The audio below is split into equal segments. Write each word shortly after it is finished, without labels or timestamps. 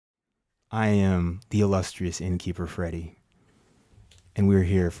I am the illustrious innkeeper Freddie, and we're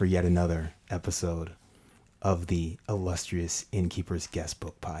here for yet another episode of the illustrious Innkeeper's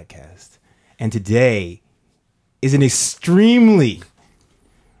Guestbook podcast. And today is an extremely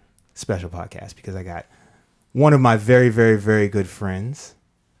special podcast because I got one of my very, very, very good friends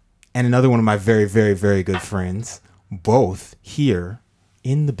and another one of my very, very, very good friends, both here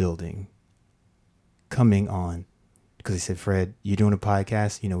in the building, coming on. Because he said, Fred, you doing a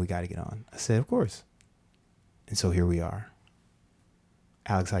podcast? You know, we got to get on. I said, of course. And so here we are.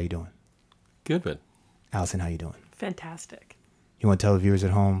 Alex, how you doing? Good, man. Allison, how you doing? Fantastic. You want to tell the viewers at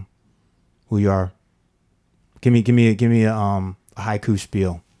home who you are? Give me a haiku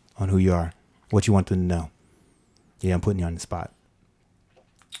spiel on who you are. What you want them to know. Yeah, I'm putting you on the spot.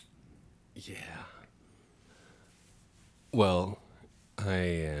 Yeah. Well, I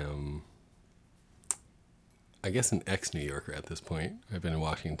am, I guess, an ex-New Yorker at this point. I've been in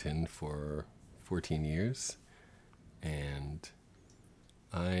Washington for 14 years, and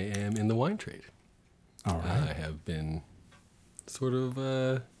I am in the wine trade. All right. I have been sort of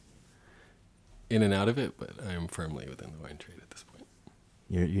in and out of it, but I am firmly within the wine trade at this point.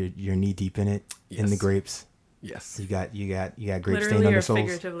 You're knee deep in it, in the Yes. grapes. Yes. You got grape Literally stained or undersoles.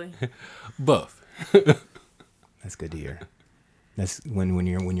 figuratively? Both. That's good to hear. That's when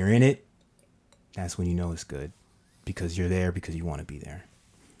you're in it. That's when you know it's good, because you're there because you want to be there.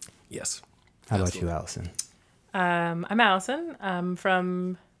 Yes. How about Absolutely. you, Allison? I'm Allison. I'm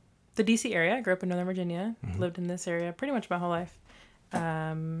from the DC area. I grew up in Northern Virginia. Mm-hmm. Lived in this area pretty much my whole life.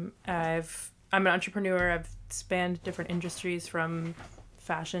 I'm an entrepreneur. I've spanned different industries from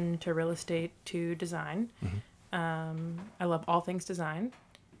fashion to real estate to design. I love all things design,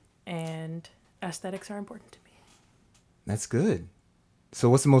 and aesthetics are important to me. That's good. So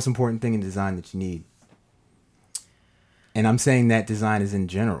what's the most important thing in design that you need? And I'm saying that design is in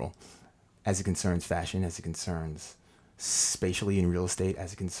general, as it concerns fashion, as it concerns spatially in real estate,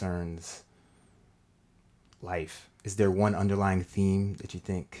 as it concerns life. Is there one underlying theme that you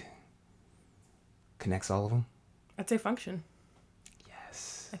think connects all of them? I'd say function.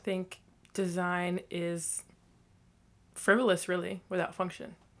 Yes. I think design is frivolous, really, without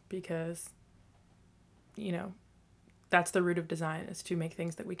function, because, you know, that's the root of design, is to make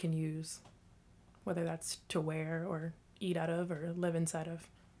things that we can use, whether that's to wear or eat out of or live inside of.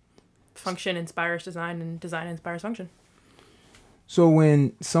 Function inspires design, and design inspires function. So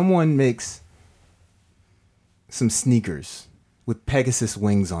when someone makes some sneakers with Pegasus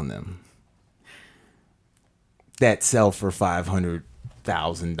wings on them that sell for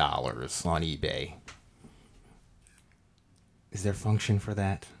 $500,000 on eBay, is there function for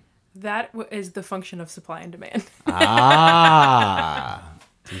that? That is the function of supply and demand. Ah,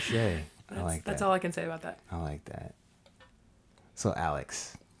 touche. I like that. That's all I can say about that. I like that. So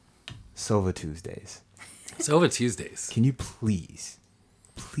Alex, Sova Tuesdays. Sova Tuesdays. Can you please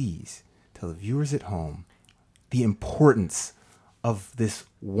tell the viewers at home the importance of this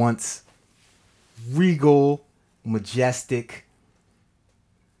once regal, majestic,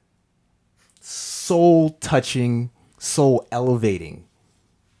 soul-touching, soul-elevating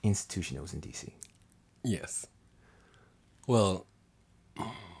institution that was in D.C.? Yes. Well,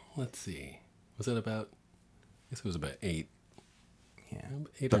 let's see. Was it about? I guess it was about 8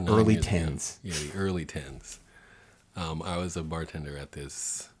 The or 9 early years ago. 10s. Yeah, the early 10s. I was a bartender at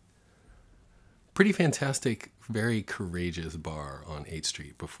this pretty fantastic, very courageous bar on 8th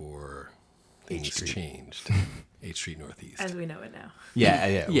Street before things Street. changed. 8th Street Northeast. As we know it now. Yeah.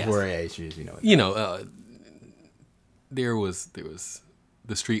 Yes. Before issues, you know. You know, there was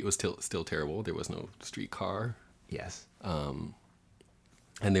the street was still terrible. There was no streetcar. Yes. And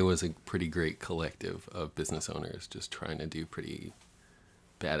there was a pretty great collective of business owners just trying to do pretty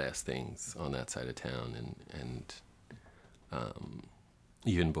badass things on that side of town, and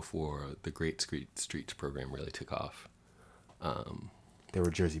even before the Great Streets program really took off. There were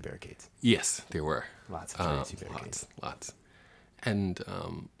Jersey barricades. Yes, there were Lots of Jersey barricades. lots, and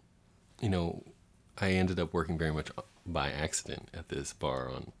you know, I ended up working very much by accident at this bar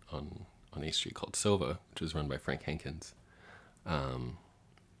on 8th Street called Sova, which was run by Frank Hankins.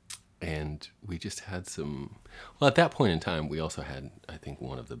 And we just had well, at that point in time, we also had, I think,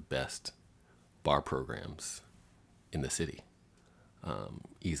 one of the best bar programs in the city,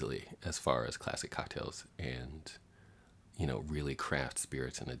 easily, as far as classic cocktails and, you know, really craft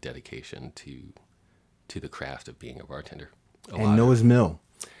spirits and a dedication to the craft of being a bartender. And Noah's Mill.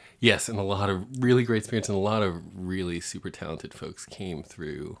 Yes, and a lot of really great spirits and a lot of really super talented folks came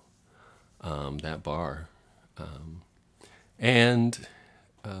through that bar. And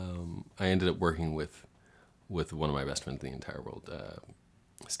I ended up working with one of my best friends in the entire world,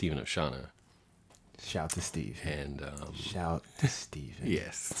 Stephen Oshana. Shout to Steve. And Shout to Steven.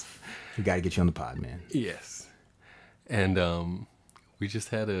 yes. We got to get you on the pod, man. Yes. And we just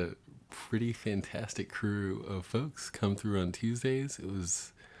had a pretty fantastic crew of folks come through on Tuesdays. It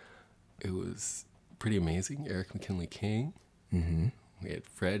was pretty amazing. Eric McKinley King. Mm-hmm. We had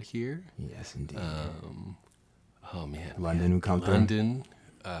Fred here. Yes, indeed. Oh man, London who come through. London.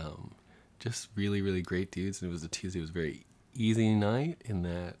 Just really, really great dudes. And it was a Tuesday. It was a very easy night in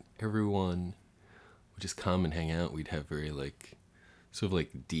that everyone would just come and hang out. We'd have very like sort of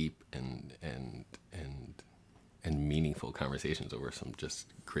like deep and meaningful conversations over some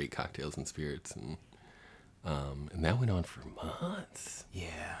just great cocktails and spirits, and that went on for months.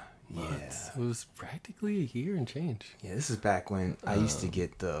 Yeah. Months. It was practically a year and change. Yeah, this is back when I used to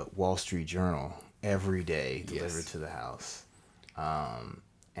get the Wall Street Journal every day delivered Yes. to the house.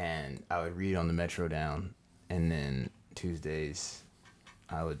 And I would read on the Metro down, and then Tuesdays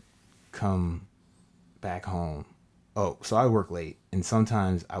I would come back home. Oh, so I work late, and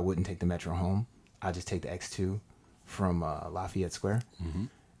sometimes I wouldn't take the Metro home. I'd just take the X2 from Lafayette Square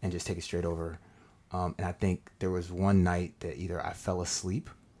and just take it straight over. And I think there was one night that either I fell asleep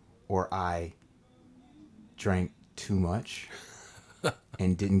or I drank too much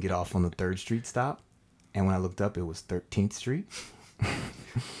and didn't get off on the 3rd Street stop. And when I looked up, it was 13th Street.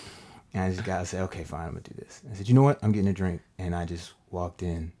 And I just got to say, okay, fine, I'm going to do this. I said, you know what? I'm getting a drink. And I just walked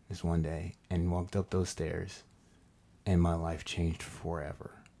in this one day and walked up those stairs, and my life changed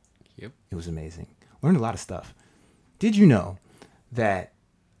forever. Yep. It was amazing. Learned a lot of stuff. Did you know that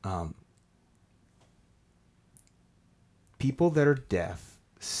people that are deaf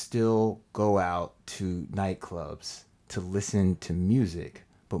still go out to nightclubs to listen to music,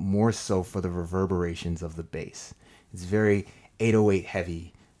 but more so for the reverberations of the bass? It's very 808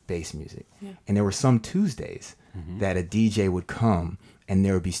 heavy bass music. Yeah. And there were some Tuesdays that a DJ would come, and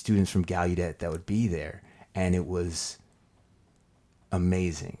there would be students from Gallaudet that would be there, and it was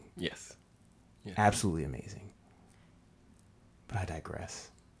amazing. Yes. Yeah. Absolutely amazing. But I digress.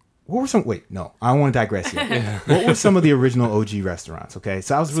 What were some... Wait, no. I don't want to digress yet. What were some of the original OG restaurants, okay?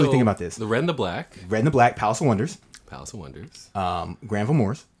 So I was really thinking about this. The Red and the Black. Red and the Black, Palace of Wonders. Palace of Wonders. Granville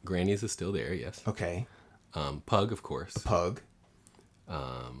Moore's. Granny's is still there, yes. Okay. Pug, of course. Pug.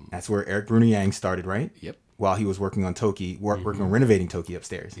 That's where Eric Bruno Yang started, right? Yep. While he was working on Toki, working on renovating Toki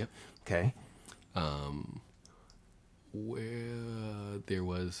upstairs. Yep. Okay. Where there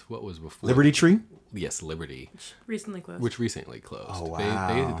was, what was before? Liberty Tree? Yes, Liberty. Recently closed. Which recently closed. Oh,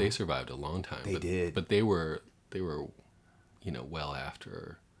 wow. They survived a long time. They did. But they were, well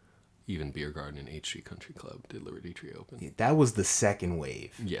after even Beer Garden and H Street Country Club did Liberty Tree open. Yeah, that was the second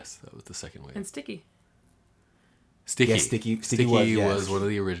wave. Yes, that was the second wave. And Sticky. Sticky. Yes, Sticky was, yes. one of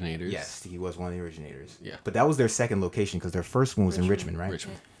the originators. Yes, Sticky was one of the originators. Yeah. But that was their second location because their first one was in Richmond, right?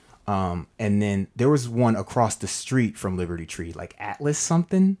 Richmond. And then there was one across the street from Liberty Tree, like Atlas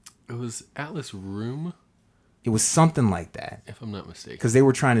something. It was Atlas Room, It was something like that. if I'm not mistaken. Because they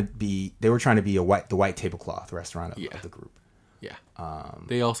were trying to be the white tablecloth restaurant of the group. Yeah.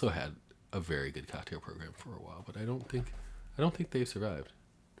 They also had a very good cocktail program for a while, but I don't think they've survived.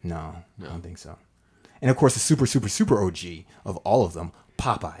 No, I don't think so. And of course, the super, super, super OG of all of them,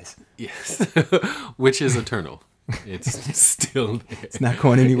 Popeyes. Yes. Which is eternal. It's still there. It's not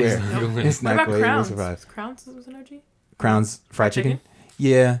going anywhere. It's What not about going to Crowns? survive. Crowns was an OG? Crowns fried chicken?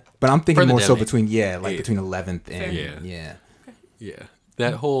 Yeah, but I'm thinking For the more so Devney. between Eighth. between 11th and Fair. yeah. Yeah.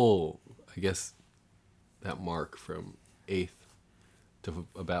 That whole, I guess, that mark from 8th to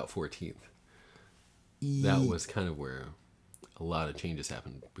about 14th, that was kind of where a lot of changes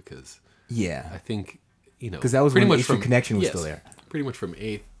happened because I Yeah, think, because that was pretty when much the Eastern Connection was still there. Pretty much from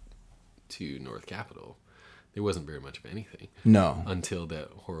 8th to North Capitol, there wasn't very much of anything No, until that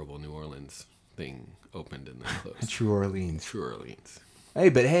horrible New Orleans thing opened and then closed. True Orleans. True Orleans. Hey,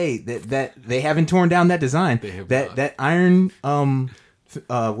 but hey, that they haven't torn down that design. They have that not. that iron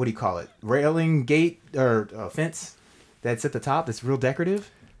what do you call it? Railing gate or fence that's at the top. That's real decorative.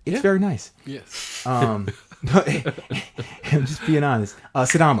 It's Yeah. very nice. Yes. I'm just being honest.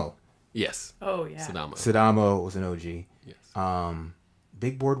 Sadamo. Yes. Oh, yeah. Sadamo. Sadamo was an OG. Yes.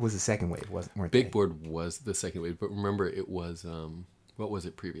 Big Board was the second wave, weren't Big they? Board was the second wave, but remember it was what was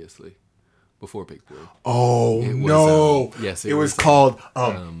it previously? Before Big Board. Oh It was, no! yes, it it was was, called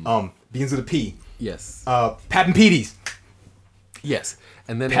begins with a P. Yes. Pap and Petey's. Yes.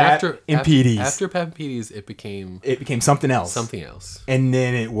 And then Pat after and Petey's. after Pat and Petey's, it became It became something else. something else. And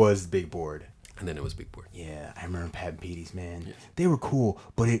then it was Big Board. And then it was Big Board. Yeah, I remember Pat and Petey's, man. Yes. They were cool,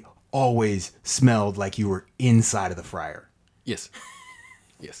 but it always smelled like you were inside of the fryer. Yes.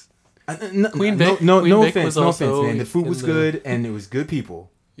 Yes. Queen Vic- no Queen Vic offense, was no also offense, man. The food in was the- good, and it was good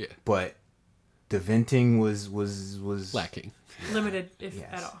people. Yeah. but the venting was Lacking. Limited, if Yes,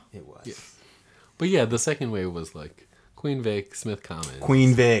 at all. it was. Yeah. But yeah, the second wave was like Queen Vic, Smith Commons.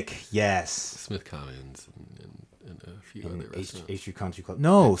 Queen Vic, yes. Smith Commons and a few And other H restaurants. Street Country Club.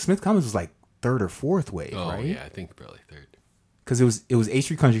 No, Smith Commons was like third or fourth wave, Oh right? yeah, I think probably third. Because it was H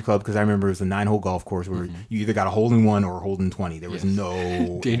Street Country Club, because I remember it was a 9-hole golf course where you either got a hole in 1 or a hole in 20. There was Yes. no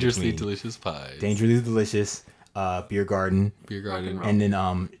in Dangerously between. Delicious Pies. Dangerously Delicious, Beer Garden, Beer Garden. Rock and then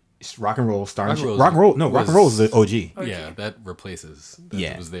Rock and Roll. Star Rock and and Rock and Roll. No, was- Rock and Roll is the OG. OG. Yeah, that replaces. That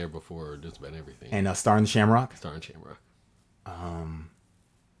Yeah. was there before just about everything. And Star and the Shamrock, Star and Shamrock.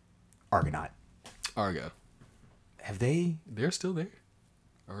 Argonaut. Argo. Have they? They're still there.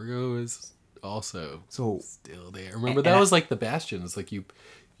 Argo is also So still there. Remember, And that I- was like the bastion. It's like you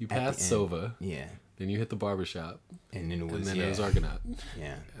the passed end. Sova, yeah, then you hit the barbershop, and then it was and then yeah, it was Argonaut.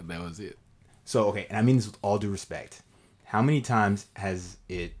 yeah. And that was it. So okay, and I mean this with all due respect. How many times has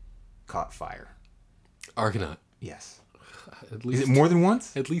it caught fire? Argonaut. Yes. At Is least it more than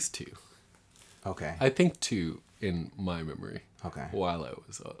once? At least 2. Okay. I think 2 in my memory. Okay. While I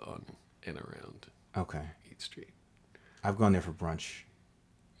was on and around Okay. 8th Street. I've gone there for brunch.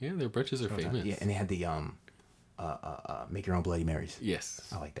 Yeah, their brunches are famous. Yeah, and they had the make your own Bloody Marys. Yes.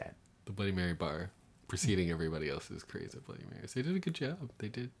 I like that. The Bloody Mary bar preceding everybody else's craze at Bloody Marys. They did a good job. They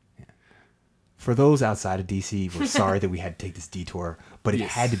did. For those outside of DC, we're sorry that we had to take this detour, but it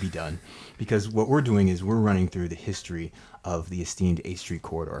Yes. had to be done because what we're doing is we're running through the history of the esteemed 8th Street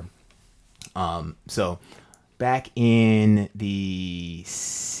corridor. So back in the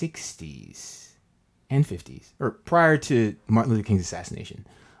 60s and 50s, or prior to Martin Luther King's assassination,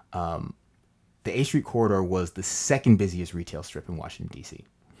 the 8th Street corridor was the second busiest retail strip in Washington, D.C.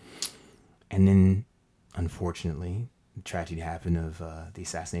 And then, unfortunately, the tragedy happened of the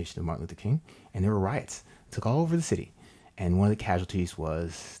assassination of Martin Luther King, and there were riots. It took all over the city. And one of the casualties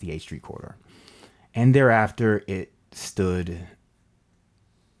was the 8th Street corridor. And thereafter, it stood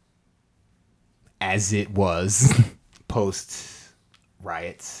as it was post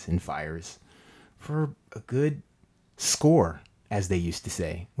riots and fires for a good score, as they used to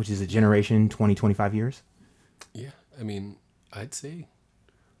say, which is a generation, 20, 25 years. Yeah. I mean, I'd say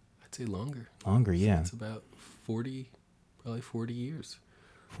longer. Longer, yeah. It's about 40, probably 40 years.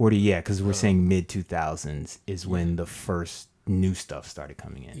 40, yeah, because we're saying mid 2000s is when the first new stuff started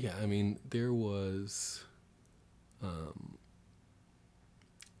coming in. Yeah, I mean,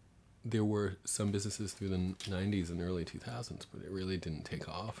 there were some businesses through the 90s and early 2000s, but it really didn't take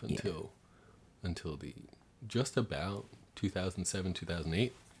off until the just about 2007,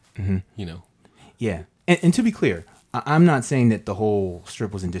 2008. You know. Yeah, and to be clear, I'm not saying that the whole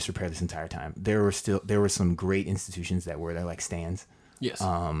strip was in disrepair this entire time. There were some great institutions that were there, like Stan's, Yes.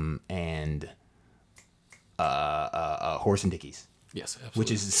 and Horace and Dickey's, Yes, absolutely.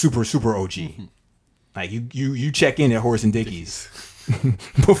 which is super OG. Like you check in at Horace and Dickey's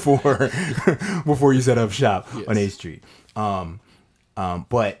before you set up shop Yes. on 8th Street.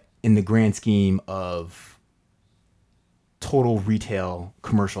 But in the grand scheme of total retail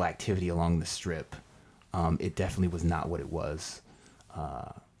commercial activity along the strip, it definitely was not what it was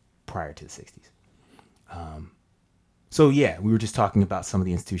prior to the 60s. So yeah, we were just talking about some of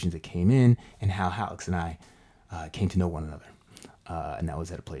the institutions that came in and how Alex and I came to know one another. And that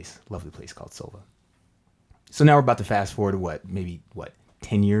was at a lovely place called Sova. So now we're about to fast forward to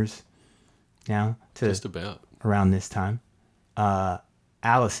 10 years now to just about. around this time.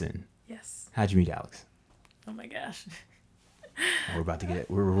 Allison, Yes. how'd you meet Alex? Oh my gosh. We're about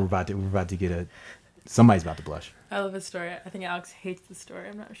to get somebody's about to blush. I love this story. I think Alex hates the story.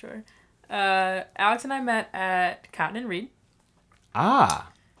 I'm not sure. Alex and I met at Cotton and Reed. Ah,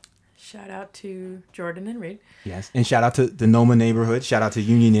 Shout out to Jordan and Reed. yes. And shout out to the Noma neighborhood. Shout out to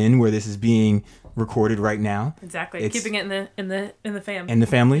Union Inn, where this is being recorded right now. Exactly. It's- Keeping it in the fam. And the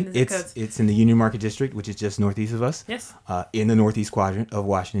family, In the zip codes. it's in the Union Market District, which is just northeast of us. Yes. In the northeast quadrant of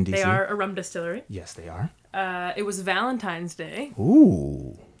Washington, D.C. They are a rum distillery. Yes, they are. It was Valentine's Day,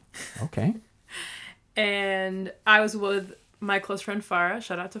 Ooh. Okay. and I was with my close friend Farah.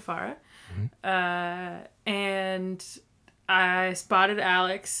 Shout out to Farah. And I spotted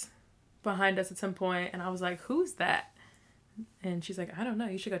Alex behind us at some point, and I was like, "Who's that?" And she's like, "I don't know.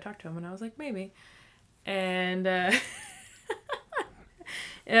 You should go talk to him." And I was like, "Maybe." And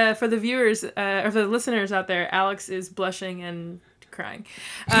for the viewers or for the listeners out there, Alex is blushing and crying.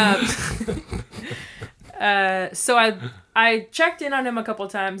 So I checked in on him a couple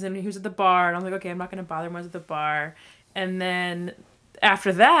times, and he was at the bar, and I was like, okay, I'm not going to bother him. I was at the bar. And then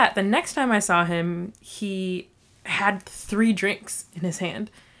after that, the next time I saw him, he had 3 drinks in his hand.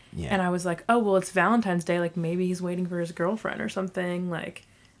 Yeah. And I was like, oh, well, it's Valentine's Day. Like, maybe he's waiting for his girlfriend or something. Like,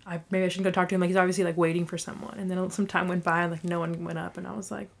 maybe I shouldn't go talk to him. Like, he's obviously like waiting for someone. And then some time went by and like no one went up, and I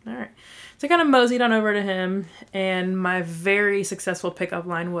was like, all right. So I kind of moseyed on over to him, and my very successful pickup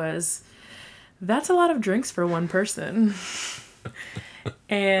line was, "That's a lot of drinks for one person."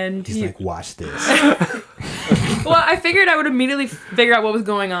 And He's like, watch this. well, I figured I would immediately figure out what was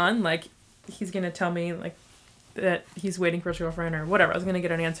going on. Like, he's gonna tell me like that he's waiting for his girlfriend or whatever. I was gonna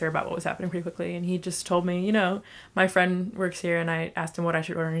get an answer about what was happening pretty quickly, and he just told me, my friend works here, and I asked him what I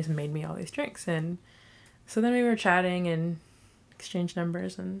should order, and he's made me all these drinks. And so then we were chatting and exchanged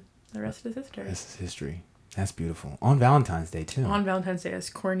numbers, and the rest is history. This is history. That's beautiful. On Valentine's Day too. On Valentine's Day, as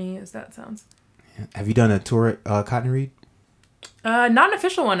corny as that sounds. Yeah. Have you done a tour at Cotton Reed? Not an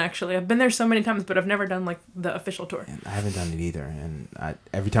official one, actually. I've been there so many times, but I've never done like the official tour. And I haven't done it either. And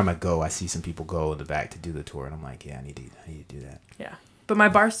every time I go, I see some people go in the back to do the tour, and I'm like, yeah, I need to do that. Yeah, but my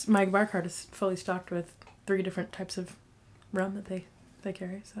bar card is fully stocked with 3 different types of rum that they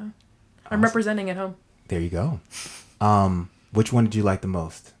carry. So I'm Awesome. representing at home. There you go. Which one did you like the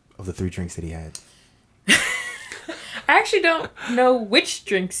most of the 3 drinks that he had? I actually don't know which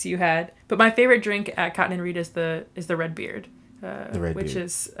drinks you had, but my favorite drink at Cotton and Reed is the Red Beard, which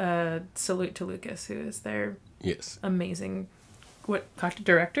is salute to Lucas, who is their Yes. amazing cocktail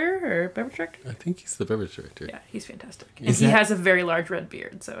director or beverage director. I think he's the beverage director. Yeah, he's fantastic, Is and he that- has a very large red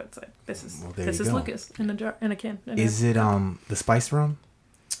beard, so it's like this is go. Lucas in a jar, in a can. Is it the spice rum?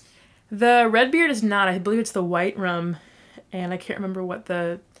 The red beard is not. I believe it's the white rum, and I can't remember what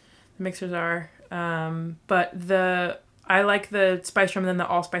the mixers are. But I like the spice rum, and then the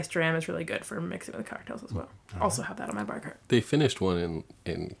allspice dram is really good for mixing with cocktails as well. Also have that on my bar cart. They finished one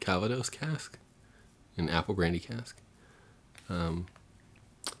in Calvados cask, an apple brandy cask. And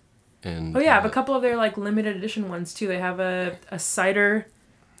Oh yeah, I have a couple of their like limited edition ones too. They have a cider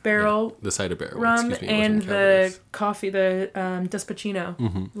barrel the cider barrel rum excuse me, it and wasn't the Calvados. coffee, the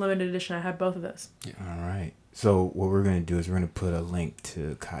Despacino limited edition. I have both of those. All right. So what we're going to do is we're going to put a link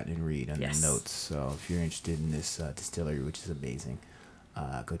to Cotton and Reed on Yes. the notes. So if you're interested in this distillery, which is amazing,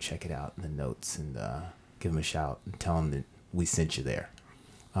 go check it out in the notes and give them a shout and tell them that we sent you there.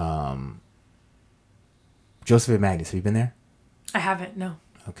 Joseph A. Magnus, have you been there? I haven't. No,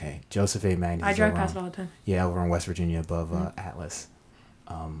 Okay. Joseph A. Magnus. I is drive over past it on- all the time. Yeah, over in West Virginia above Atlas.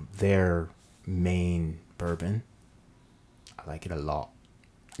 Their main bourbon, I like it a lot.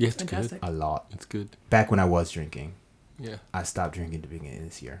 Yeah, it's Fantastic. good. A lot. It's good. Back when I was drinking. Yeah. I stopped drinking at the beginning of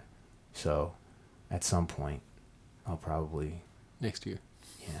this year. So at some point, I'll probably, Next year.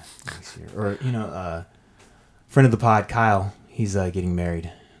 next year. Or, friend of the pod, Kyle, he's getting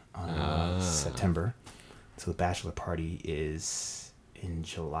married on September. So the bachelor party is in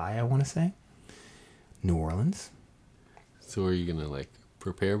July, I want to say. New Orleans. So are you gonna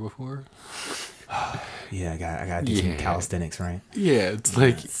prepare before? Yeah, I got to do some Yeah. calisthenics, right? Yeah, it's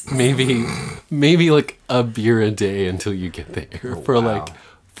like maybe like a beer a day until you get there Oh, for wow.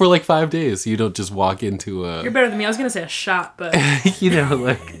 for 5 days. You don't just walk into a You're better than me. I was gonna say a shot, but Man, you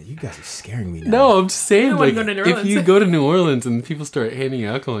guys are scaring me now. No, I'm just saying, I like, wouldn't go to New if Orleans. you go to New Orleans and people start handing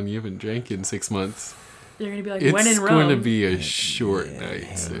alcohol and you haven't drank in 6 months, you're gonna be like, it's when in Rome. going to be a short night.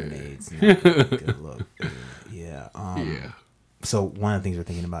 Hand So, grenades, not a good look. Yeah. yeah. So one of the things we're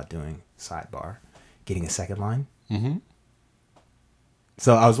thinking about doing, sidebar, getting a second line. Mm-hmm.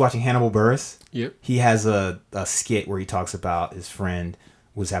 So I was watching Hannibal Buress. Yep. He has a skit where he talks about his friend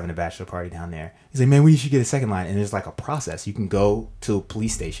was having a bachelor party down there. He's like, man, we should get a second line. And there's like a process. You can go to a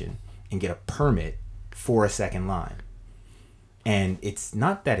police station and get a permit for a second line. And it's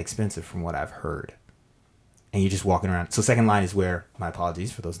not that expensive from what I've heard. And you're just walking around. So second line is where, my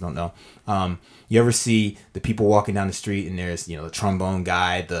apologies for those who don't know. You ever see the people walking down the street and there's, the trombone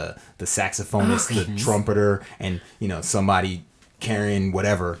guy, the saxophonist, the trumpeter, and, somebody carrying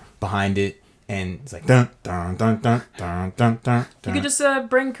whatever behind it. And it's like, dun, dun, dun, dun, dun, dun, dun, You could just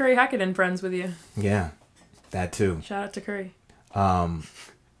bring Curry Hackett and friends with you. Yeah, that too. Shout out to Curry.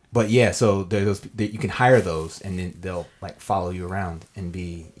 But yeah, so you can hire those and then they'll follow you around and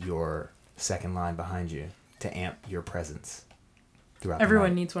be your second line behind you to amp your presence throughout the Everyone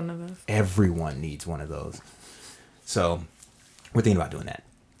night. needs one of those. Everyone needs one of those. So we're thinking about doing that,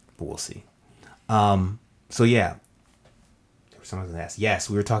 but we'll see. So yeah, there was something to ask. Yes,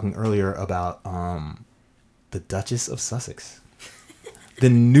 we were talking earlier about the Duchess of Sussex, the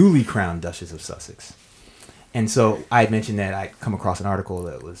newly crowned Duchess of Sussex. And so I had mentioned that I'd come across an article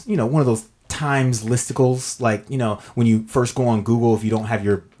that was, one of those Times listicles, when you first go on Google, if you don't have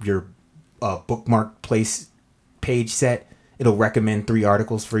your bookmark place page set, it'll recommend 3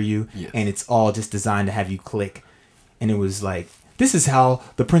 articles for you. Yes. And it's all just designed to have you click. And it was like, this is how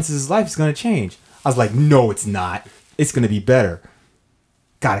the princess's life is going to change. I was like, no, it's not. It's going to be better.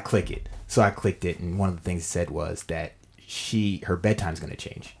 gotta click it. So I clicked it, and one of the things it said was that her bedtime's gonna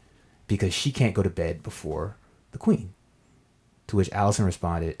change because she can't go to bed before the Queen. To which Allison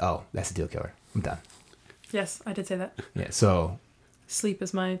responded, "Oh, that's a deal killer. I'm done." Yes, I did say that. Yeah. So Sleep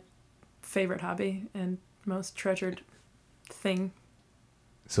is my favorite hobby and most treasured thing.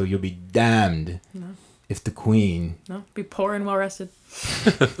 so you'll be damned No, if the Queen. no, be poor and well rested.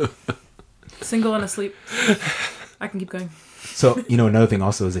 Single and asleep. I can keep going. So another thing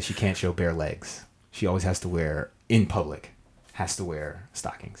also is that she can't show bare legs. She always has to wear in public. Has to wear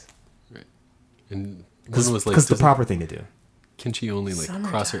stockings Right. And because one was like, the proper thing to do. can she only like Summertime.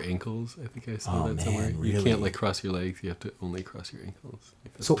 cross her ankles? I think I saw Oh, that man, somewhere. You really? can't like cross your legs. You have to only cross your ankles.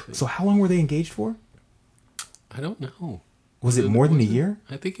 Like, that's So the thing. so how long were they engaged for? I don't know. Was it more than a year?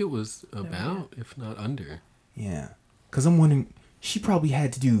 I think it was about, if not under. Yeah. Because I'm wondering, she probably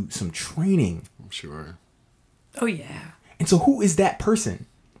had to do some training. I'm sure. Oh, yeah. And so who is that person?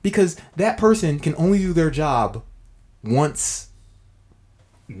 Because that person can only do their job once,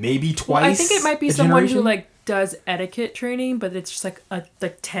 maybe twice. Well, I think it might be a someone generation. who like does etiquette training, but it's just like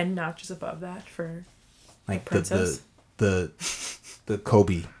 10 notches above that for like princess. the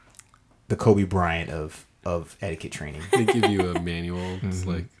Kobe Bryant of etiquette training. They give you a manual. It's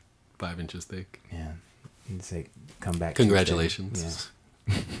like 5 inches thick. Yeah. And say, come back. Congratulations.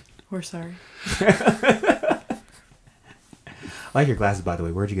 Tuesday. We're sorry. I like your glasses, by the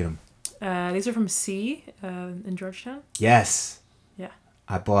way. Where'd you get them? These are from C in Georgetown. Yes. Yeah.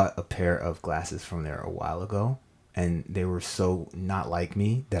 I bought a pair of glasses from there a while ago, and they were so not like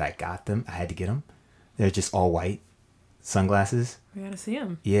me that I got them. I had to get them. They're just all white sunglasses. We gotta see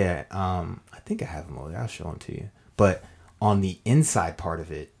them. Yeah. I think I have them over there. I'll show them to you. But on the inside part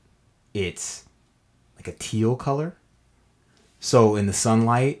of it, it's like a teal color. So in the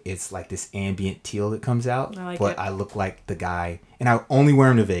sunlight, it's like this ambient teal that comes out. I like but it. I look like the guy, and I only wear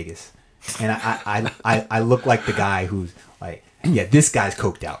them to Vegas. And I look like the guy who's like, yeah, this guy's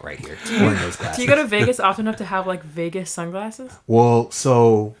coked out right here wearing those glasses. Do you go to Vegas often enough to have like Vegas sunglasses? Well,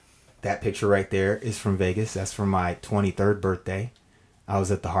 so that picture right there is from Vegas. That's from my 23rd birthday. I was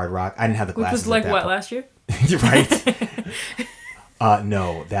at the Hard Rock. I didn't have the Which glasses. was like at that what, point. last year? You're right.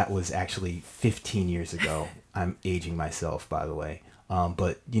 No, that was actually 15 years ago. I'm aging myself, by the way.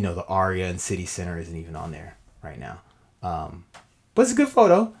 But the Aria and City Center isn't even on there right now. But it's a good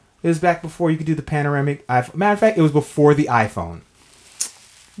photo. It was back before you could do the panoramic. Matter of fact, it was before the iPhone.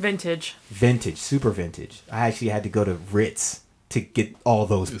 Vintage. Vintage, super vintage. I actually had to go to Ritz to get all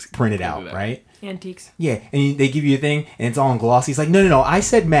those Just printed print out, it out. right? Antiques. Yeah, and they give you a thing, and it's all in glossy. It's like, no, I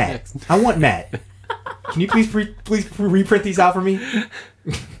said matte. I want matte. Can you please reprint these out for me?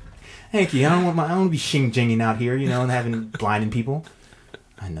 Thank you. I don't want to be shing-jinging out here, and having blinding people.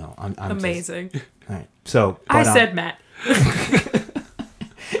 I know. I'm Amazing. all right. So I but, said Matt.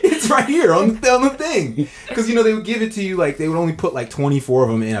 it's right here on the thing, because they would give it to you like they would only put like 24 of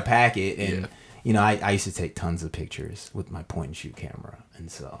them in a packet, and I used to take tons of pictures with my point and shoot camera,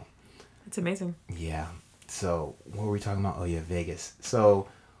 and so. It's amazing. Yeah. So what were we talking about? Oh yeah, Vegas. So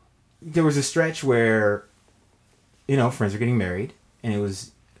there was a stretch where, friends are getting married, and it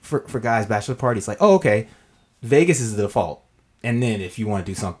was for guys' bachelor parties. Like, oh okay, Vegas is the default, and then if you want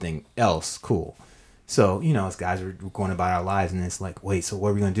to do something else, cool. So as guys were going about our lives, and it's like, wait, so what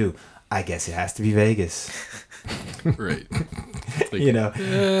are we gonna do? I guess it has to be Vegas. Right.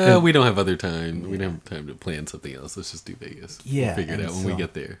 Like, we don't have other time. We don't have time to plan something else. Let's just do Vegas. Yeah, We'll figure it and out when we so-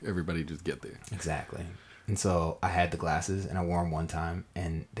 get there. Everybody just get there. Exactly. And so I had the glasses, and I wore them one time,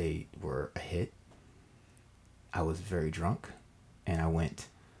 and they were a hit. I was very drunk, and I went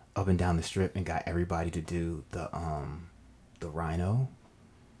up and down the strip and got everybody to do the rhino.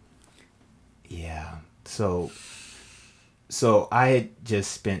 Yeah. So I had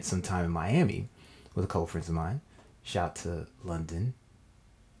just spent some time in Miami with a couple friends of mine. Shout to London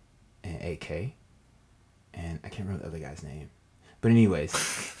and AK, and I can't remember the other guy's name. But anyways,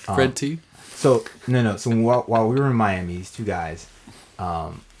 Fred T. So no. So while we were in Miami, these two guys,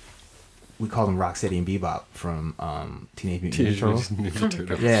 we called them Rocksteady and Bebop from Teenage Mutant Ninja Turtles. Ninja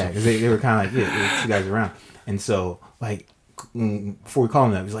Turtles. Yeah, because they were kind of like they were two guys around, and so like before we called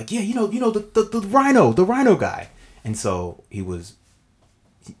him that, he was like, yeah, the Rhino guy, and so he was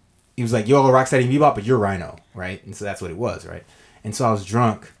like, yo, Rocksteady and Bebop, but you're Rhino, right? And so that's what it was, right? And so I was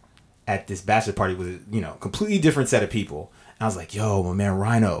drunk at this bachelor party with completely different set of people, and I was like, yo, my man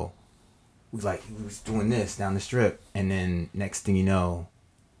Rhino. He was doing this down the strip, and then next thing you know,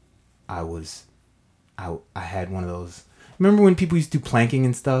 I had one of those. Remember when people used to do planking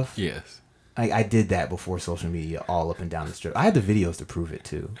and stuff? Yes. I did that before social media, all up and down the strip. I had the videos to prove it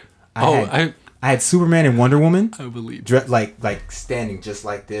too. I had Superman and Wonder Woman. I believe Like standing just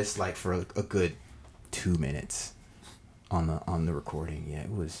like this, like for a good 2 minutes on the recording. Yeah,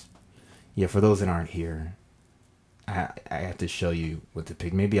 it was. Yeah, for those that aren't here, I have to show you what the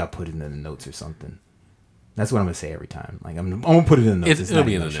pic. Maybe I'll put it in the notes or something. That's what I'm gonna say every time. Like I'm gonna put it in the notes. It'll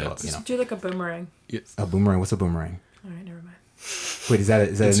be in the notes. Just do like a boomerang. Yes. A boomerang. What's a boomerang? All right, never mind. Wait, is that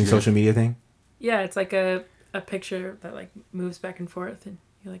a new social media thing? Yeah, it's like a picture that like moves back and forth, and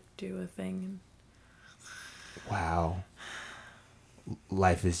you like do a thing. And... Wow.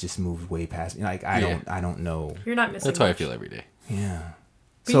 Life has just moved way past me. Like I don't know. You're not missing. That's how I much. feel every day. Yeah.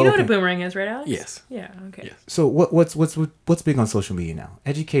 But you know what a boomerang is, right, Alex? Yes. Yeah. Okay. Yes. So what's big on social media now?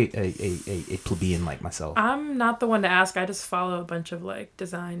 Educate a plebeian like myself. I'm not the one to ask. I just follow a bunch of like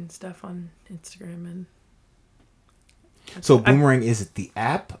design stuff on Instagram and. So Boomerang is it the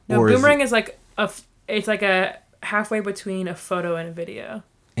app? No, or Boomerang is like it's like a halfway between a photo and a video.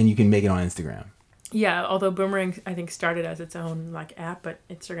 And you can make it on Instagram. Yeah, although Boomerang I think started as its own like app, but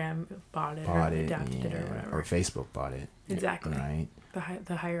Instagram bought it or adapted it or whatever. Or Facebook bought it. Exactly. Right.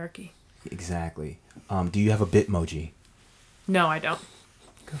 The hierarchy. Exactly. Do you have a Bitmoji? No, I don't.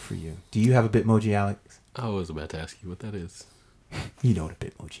 Good for you. Do you have a Bitmoji, Alex? I was about to ask you what that is. You know what a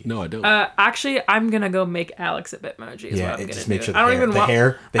Bitmoji is. No, I don't. Actually, I'm gonna go make Alex a Bitmoji. Is what I'm gonna just do. make sure I don't even want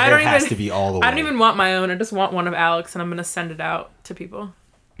the hair has to be all the way. I don't even want my own. I just want one of Alex, and I'm gonna send it out to people.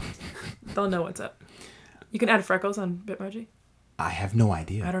 They'll know what's up. You can add freckles on Bitmoji. I have no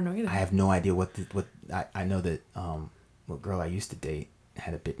idea. I don't know either. I have no idea what I know that what girl I used to date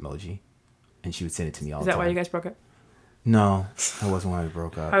had a Bitmoji, and she would send it to me all the time. Is that why you guys broke up? No, that wasn't why we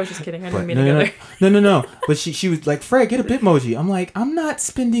broke up. I was just kidding. I didn't But mean to go there. no. But she was like, Fred, get a Bitmoji. I'm like, I'm not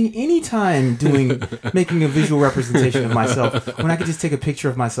spending any time making a visual representation of myself when I could just take a picture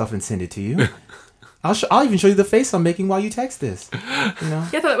of myself and send it to you. I'll even show you the face I'm making while you text this. You know?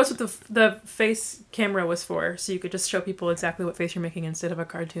 Yeah, I thought that was what the face camera was for, so you could just show people exactly what face you're making instead of a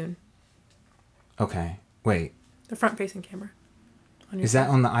cartoon. Okay. Wait. The front-facing camera. Is that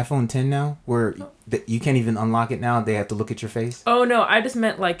on the iPhone 10 now? Where you can't even unlock it now? They have to look at your face? Oh, no. I just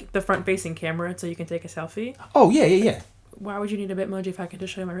meant, like, the front-facing camera so you can take a selfie. Oh, yeah. Why would you need a Bitmoji if I could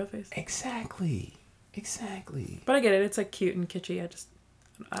just show you my real face? Exactly. But I get it. It's, like, cute and kitschy.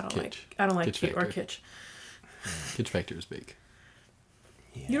 I don't like Kitsch cute or factor. kitsch. Kitsch factor is big.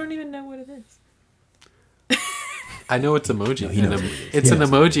 Yeah. You don't even know what it is. I know it's emoji. No, he knows what it is. It's He an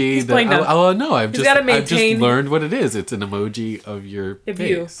knows what it emoji He's playing that dumb. I've He's gotta just maintain- learned what it is. It's an emoji of your Of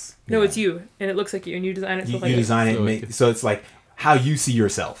you. face. No, Yeah. it's you, and it looks like you, and you design it so You like design it, So and so it's like how you see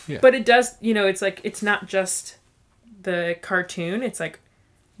yourself. Yeah. But it does, it's like, it's not just the cartoon. It's like,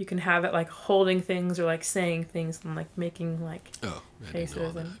 you can have it like holding things or like saying things and like making like Oh, I didn't know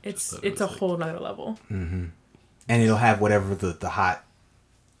all faces, that. and I just thought it it's a was like- whole nother level. Mm-hmm. And it'll have whatever the hot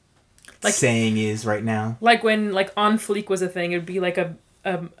Like- saying is right now. Like when like On Fleek was a thing, it'd be like a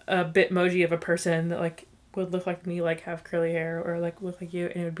Bitmoji of a person that like would look like me, like have curly hair or like look like you,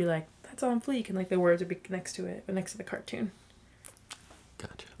 and it would be like, that's On Fleek, and like the words would be next to it, next to the cartoon.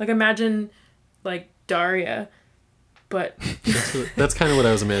 Gotcha. Like imagine like Daria, but That's kind of what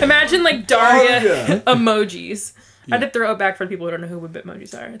I was imagining. imagine like Daria emojis. I had to throw it back for people who don't know who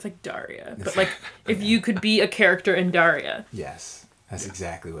Bitmojis are. It's like Daria, but like if you could be a character in Daria. Yes, that's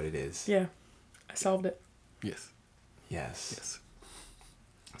exactly what it is. Yeah, I solved it. Yes. Yes.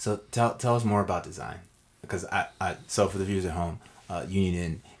 So tell us more about design, because so for the viewers at home, Union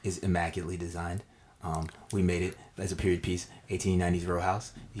Inn is immaculately designed. We made it as a period piece, 1890s row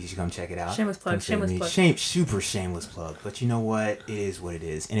house. You should come check it out. Shameless plug, Come stay with shameless me. plug. Super shameless plug. But you know what? It is what it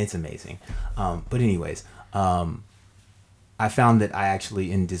is, and it's amazing. But anyways, I found that I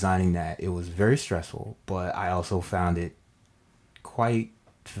actually, in designing that, it was very stressful, but I also found it quite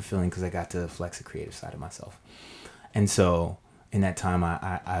fulfilling because I got to flex the creative side of myself. And so in that time,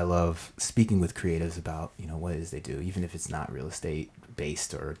 I love speaking with creatives about, what it is they do, even if it's not real estate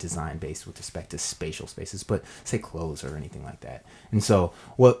based or design based with respect to spatial spaces, but say clothes or anything like that. And so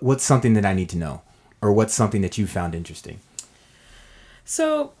what's something that I need to know, or what's something that you found interesting?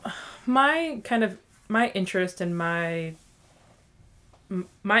 So my interest and my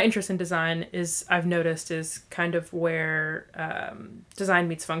interest in design I've noticed is kind of where design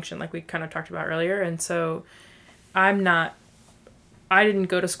meets function, like we kind of talked about earlier. And so I didn't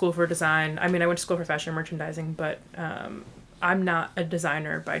go to school for design. I mean, I went to school for fashion merchandising, but I'm not a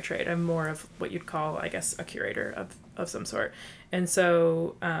designer by trade. I'm more of what you'd call, I guess, a curator of some sort. And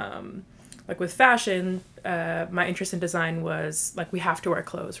so like with fashion, my interest in design was like, we have to wear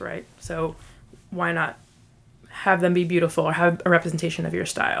clothes, right? So why not have them be beautiful or have a representation of your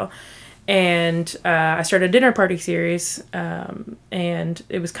style? And I started a dinner party series, and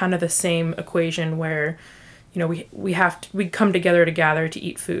it was kind of the same equation where, you know, we come together to gather to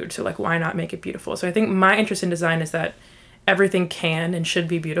eat food. So like, why not make it beautiful? So I think my interest in design is that everything can and should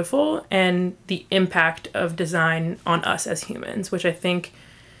be beautiful, and the impact of design on us as humans, which I think,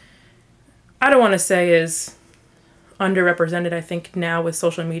 I don't want to say is underrepresented. I think now with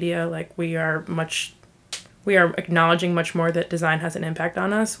social media, like we are acknowledging much more that design has an impact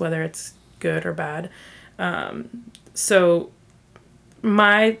on us, whether it's good or bad. So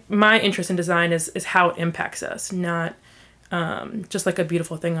my interest in design is how it impacts us, not just like a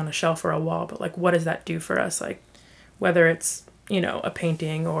beautiful thing on a shelf or a wall, but like, what does that do for us? Like, whether it's, you know, a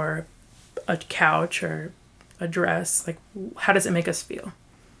painting or a couch or a dress, like, how does it make us feel?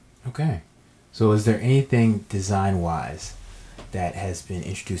 Okay. So is there anything design-wise that has been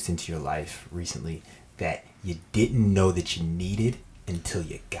introduced into your life recently that you didn't know that you needed until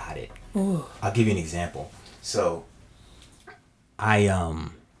you got it? Ooh. I'll give you an example. So I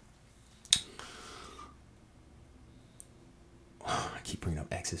keep bringing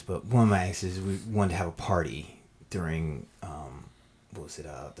up exes, but one of my exes, we wanted to have a party during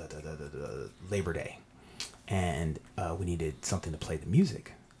Labor Day, and we needed something to play the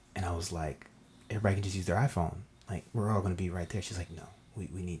music, and I was like, everybody can just use their iPhone, like we're all going to be right there. She's like, no, we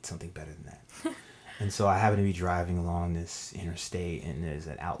need something better than that. And so I happened to be driving along this interstate, and there's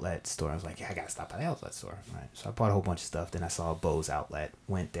an outlet store. I was like, yeah, I gotta stop by the outlet store, right? So I bought a whole bunch of stuff. Then I saw a Bose outlet,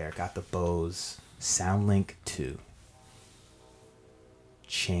 went there, got the Bose SoundLink 2.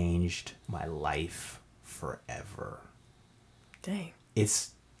 Changed my life forever. Dang.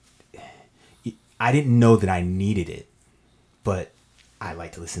 I didn't know that I needed it, but I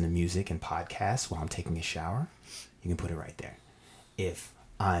like to listen to music and podcasts while I'm taking a shower. You can put it right there. If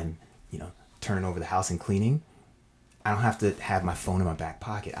I'm, you know, turning over the house and cleaning, I don't have to have my phone in my back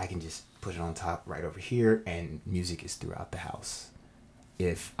pocket. I can just put it on top right over here, and music is throughout the house.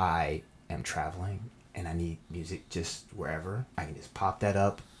 If I am traveling and I need music just wherever, I can just pop that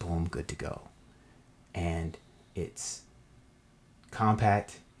up, boom, good to go. And it's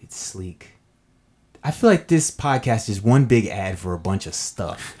compact, it's sleek. I feel like this podcast is one big ad for a bunch of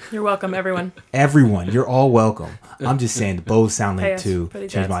stuff. You're welcome, everyone. Everyone, you're all welcome. I'm just saying the Bose Pay SoundLink us 2 for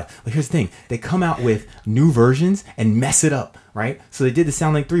these changed my ads. life. But here's the thing. They come out with new versions and mess it up, right? So they did the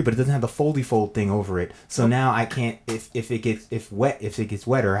SoundLink 3, but it doesn't have the foldy fold thing over it. So now I can't, if it gets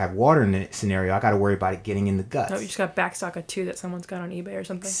wetter, have water in the scenario, I got to worry about it getting in the guts. No, you just got backstock of 2 that someone's got on eBay or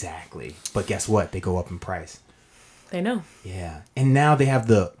something. Exactly. But guess what? They go up in price. They know. Yeah. And now they have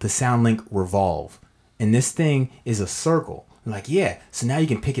the SoundLink Revolve. And this thing is a circle. I'm like, yeah. So now you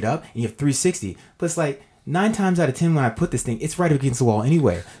can pick it up and you have 360. But it's like 9 times out of 10 when I put this thing, it's right against the wall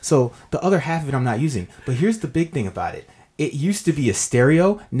anyway. So the other half of it I'm not using. But here's the big thing about it. It used to be a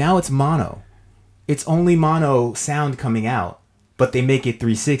stereo. Now it's mono. It's only mono sound coming out. But they make it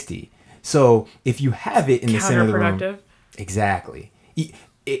 360. So if you have it in the center of the room. Counterproductive. Exactly.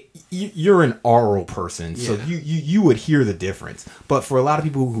 You're an oral person, so Yeah. you would hear the difference. But for a lot of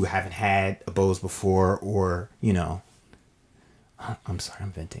people who haven't had a Bose before, or, you know, I'm sorry,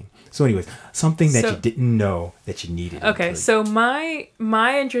 I'm venting. So anyways, something that So- you didn't know that you needed. Okay, until- so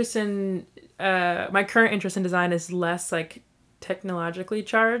my interest in my current interest in design is less like technologically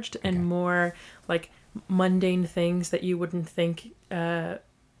charged and more like mundane things that you wouldn't think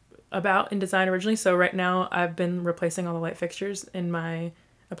about in design originally. So right now I've been replacing all the light fixtures in my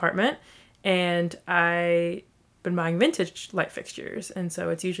apartment, and I've been buying vintage light fixtures, and so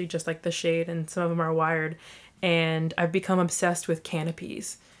it's usually just like the shade, and some of them are wired. And I've become obsessed with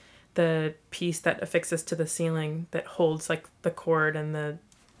canopies, the piece that affixes to the ceiling that holds like the cord and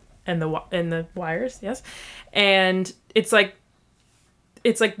the wires. Yes, and it's like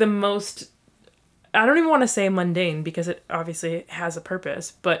the most. I don't even want to say mundane because it obviously has a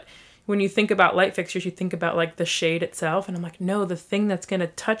purpose, but when you think about light fixtures, you think about like the shade itself, and I'm like, no, the thing that's going to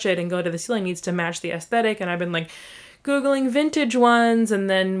touch it and go to the ceiling needs to match the aesthetic. And I've been like Googling vintage ones and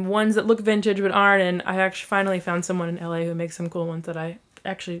then ones that look vintage but aren't, and I actually finally found someone in LA who makes some cool ones that I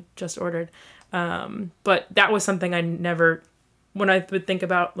actually just ordered. But that was something I never, when I would think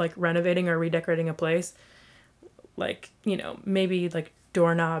about like renovating or redecorating a place, like, you know, maybe like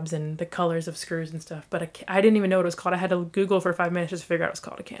doorknobs and the colors of screws and stuff, but I didn't even know what it was called. I had to Google for 5 minutes just to figure out it was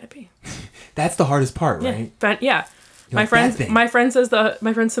called a canopy. That's the hardest part, right? Yeah, but yeah. You're like, that thing. My friend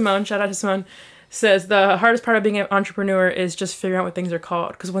Simone, shout out to Simone, says the hardest part of being an entrepreneur is just figuring out what things are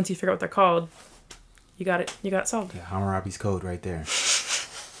called, because once you figure out what they're called, you got it solved. Yeah, Hammurabi's code right there.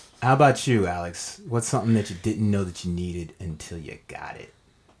 How about you, Alex? What's something that you didn't know that you needed until you got it?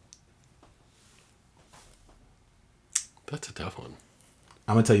 That's a tough one.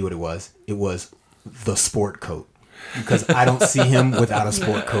 I'm gonna tell you what it was. It was the sport coat, because I don't see him without a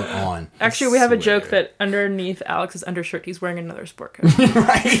sport coat on. Actually, we have a Swear. joke that underneath Alex's undershirt, he's wearing another sport coat.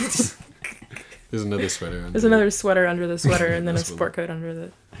 Right. There's another sweater. Under There's another sweater under the sweater, and then a sport coat under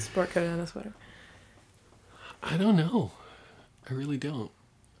the sport coat and a sweater. I don't know. I really don't.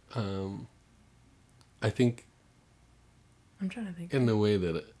 I think I'm trying to think. in the way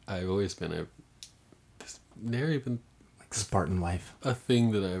that I've always been, there's never even Like Spartan life. a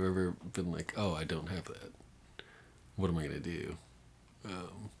thing that I've ever been like, oh, I don't have that. What am I going to do?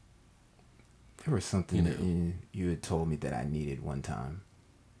 There was something You that know. you had told me that I needed one time,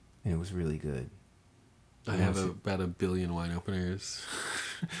 and it was really good. I have about 1 billion wine openers.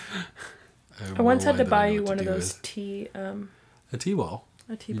 have I once more had to wine than I buy know you what one to of do those with. tea, A T-ball.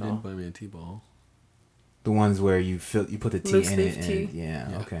 a tea You ball. did buy me a T-ball. The ones where you put the tea Loose in leaf it, tea. and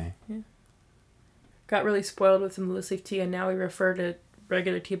yeah, okay. Got really spoiled with some loose leaf tea, and now we refer to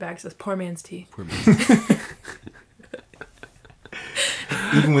regular tea bags as poor man's tea. Poor man.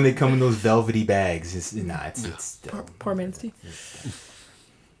 Even when they come in those velvety bags, it's still Poor man's tea.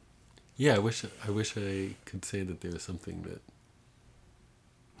 Yeah, I wish I could say that there was something that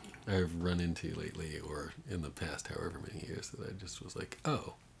I've run into lately or in the past however many years that I just was like,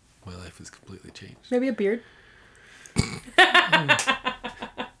 oh, my life has completely changed. Maybe a beard.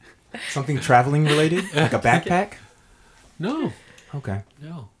 something traveling related, like a backpack. No, Okay.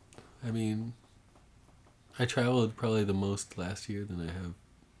 no. I mean, I traveled probably the most last year than I have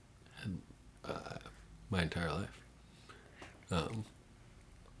had my entire life.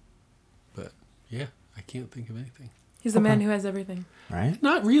 But yeah, I can't think of anything. He's the man who has everything. Right.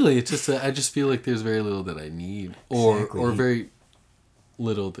 Not really. It's just that I just feel like there's very little that I need, or Exactly. very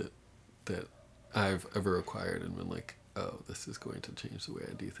little that I've ever acquired and been like, oh, this is going to change the way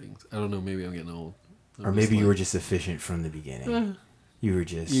I do things. I don't know. Maybe I'm getting old. Or maybe you were just efficient from the beginning. You were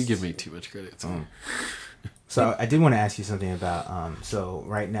just. You give me too much credit. So. So I did want to ask you something about. So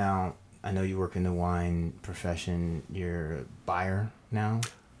right now, I know you work in the wine profession. You're a buyer now.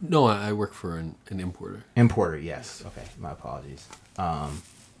 No, I work for an importer. Importer, yes. Okay, my apologies.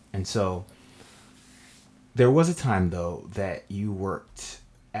 And so there was a time though that you worked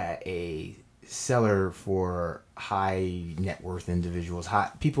at a cellar for high net worth individuals,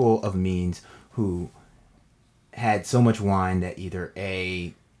 people of means who had so much wine that either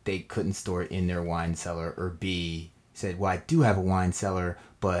A, they couldn't store it in their wine cellar, or B, said, well, I do have a wine cellar,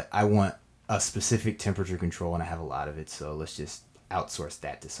 but I want a specific temperature control and I have a lot of it, so let's just outsource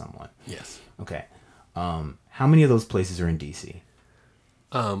that to someone. Yes. Okay. How many of those places are in DC?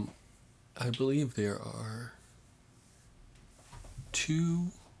 I believe there are 2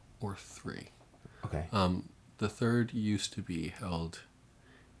 or 3. Okay. The third used to be held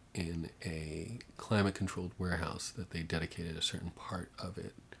in a climate-controlled warehouse that they dedicated a certain part of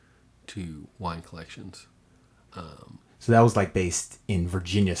it to wine collections. So that was like based in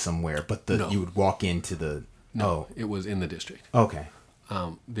Virginia somewhere, but No. you would walk into the... No, it was in the district. Oh, okay.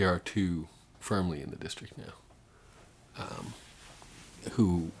 There are 2 firmly in the district now.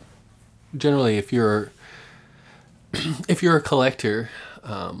 Who generally, if you're a collector,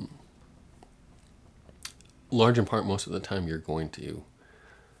 large in part, most of the time, you're going to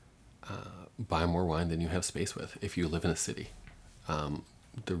buy more wine than you have space with if you live in a city.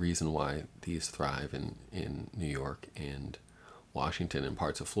 The reason why these thrive in New York and Washington and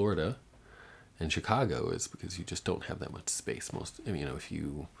parts of Florida and Chicago is because you just don't have that much space. If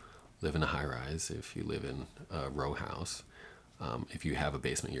you live in a high rise, if you live in a row house, if you have a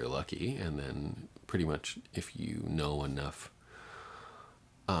basement, you're lucky. And then pretty much if you know enough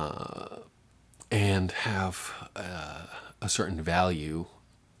and have a certain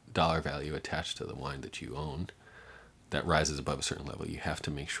dollar value attached to the wine that you own that rises above a certain level, you have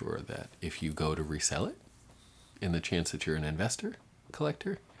to make sure that if you go to resell it, in the chance that you're an investor,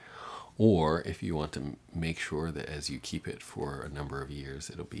 collector, or if you want to make sure that as you keep it for a number of years,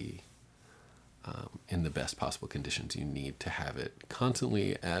 it'll be in the best possible conditions, you need to have it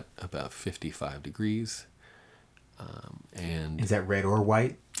constantly at about 55 degrees. And Is that red or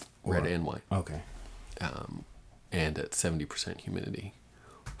white? red and white. Okay. And at 70% humidity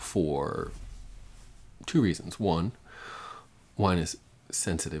for 2 reasons. One, wine is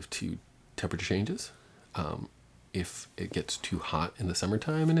sensitive to temperature changes. If it gets too hot in the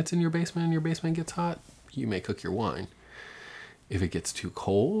summertime and it's in your basement and your basement gets hot, you may cook your wine. If it gets too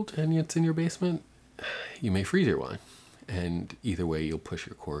cold and it's in your basement, you may freeze your wine. And either way, you'll push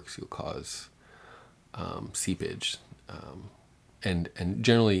your corks, you'll cause seepage, and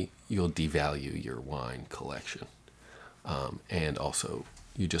generally you'll devalue your wine collection. And also,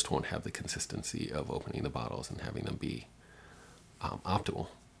 you just won't have the consistency of opening the bottles and having them be optimal.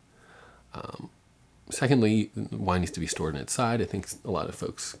 Secondly, wine needs to be stored inside. I think a lot of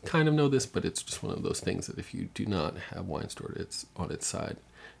folks kind of know this, but it's just one of those things that if you do not have wine stored on its side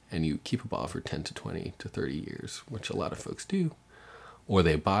and you keep a bottle for 10 to 20 to 30 years, which a lot of folks do, or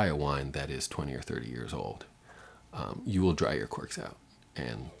they buy a wine that is 20 or 30 years old, you will dry your corks out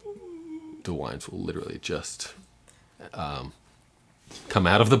and the wines will literally just come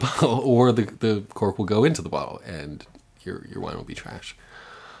out of the bottle, or the cork will go into the bottle and your wine will be trash.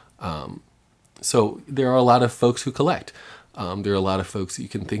 So there are a lot of folks who collect. There are a lot of folks, you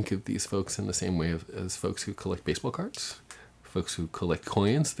can think of these folks in the same way as folks who collect baseball cards, folks who collect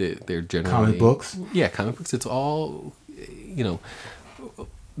coins. They're generally... Comic books? Yeah, comic books. It's all,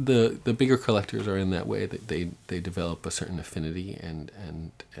 the bigger collectors are in that way, that they develop a certain affinity,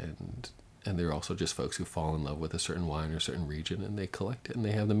 and they're also just folks who fall in love with a certain wine or a certain region, and they collect it, and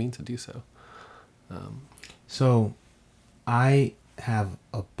they have the means to do so. So I have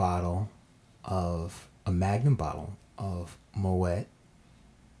a Magnum bottle of Moet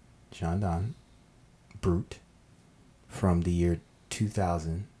Chandon Brut from the year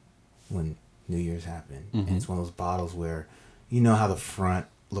 2000 when New Year's happened. Mm-hmm. And it's one of those bottles where, you know how the front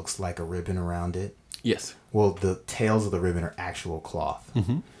looks like a ribbon around it? Yes. Well, the tails of the ribbon are actual cloth.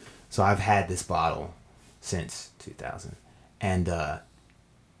 Mm-hmm. So I've had this bottle since 2000. And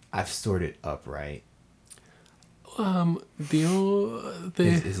I've stored it upright. With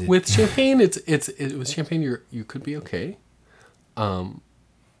champagne, with champagne you could be okay. I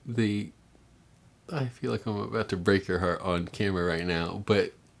feel like I'm about to break your heart on camera right now,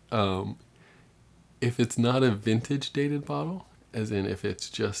 but if it's not a vintage dated bottle, as in if it's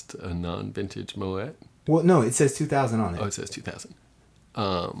just a non-vintage Moet. Well, no, it says 2000 on it. Oh, it says 2000.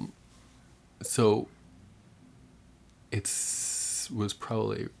 So was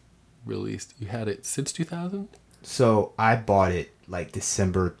probably released. You had it since 2000? So I bought it like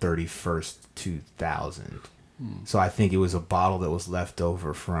December 31st, 2000. So I think it was a bottle that was left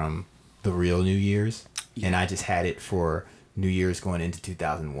over from the real New Year's. Yeah. And I just had it for New Year's going into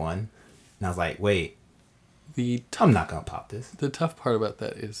 2001. And I was like, wait, I'm not going to pop this. The tough part about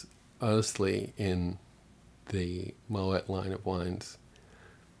that is, honestly, in the Moet line of wines,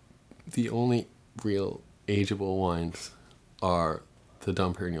 the only real ageable wines are the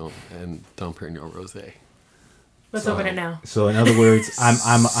Dom Perignon and Dom Perignon Rosé. Let's open it now. So in other words,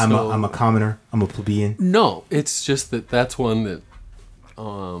 I'm a commoner. I'm a plebeian. No, it's just that's one that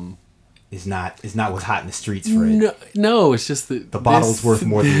is not what's hot in the streets, Fred. No, it's just that the bottle's worth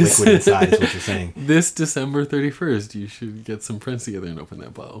more than liquid inside. Is what you're saying. This December 31st, you should get some friends together and open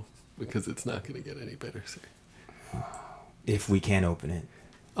that bottle, because it's not going to get any better, sir. If we can open it.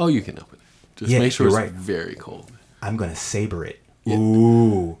 Oh, you can open it. Just make sure it's very cold. I'm gonna saber it. Yeah.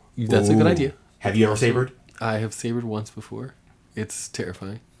 Ooh, that's a good idea. Have you ever sabered? I have sabered once before. It's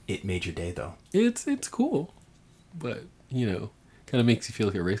terrifying. It made your day, though. It's cool, but kind of makes you feel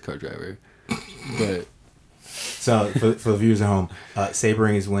like a race car driver. But so for the viewers at home,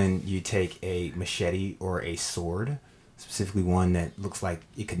 sabering is when you take a machete or a sword, specifically one that looks like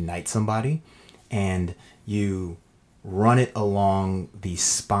it could knight somebody, and you run it along the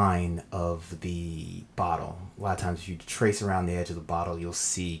spine of the bottle. A lot of times, if you trace around the edge of the bottle, you'll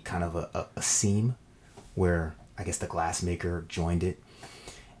see kind of a seam where I guess the glass maker joined it,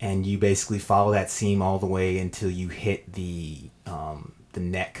 and you basically follow that seam all the way until you hit the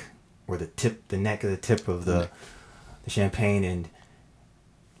neck or the neck of the tip of the champagne, and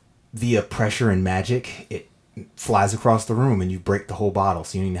via pressure and magic, it flies across the room and you break the whole bottle,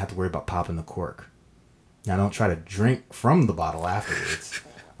 so you don't even have to worry about popping the cork. Now, don't try to drink from the bottle afterwards.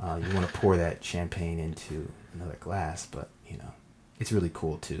 You want to pour that champagne into another glass, but it's really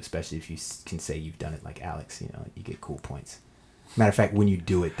cool too, especially if you can say you've done it like Alex. You get cool points. Matter of fact, when you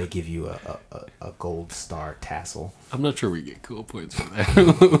do it, they give you a gold star tassel. I'm not sure we get cool points for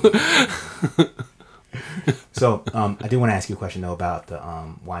that. So I do want to ask you a question though about the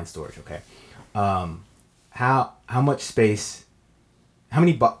wine storage. Okay, how much space? How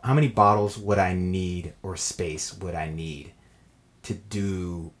many bottles would I need, or space would I need, to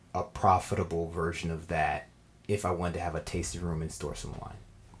do a profitable version of that if I wanted to have a tasting room and store some wine?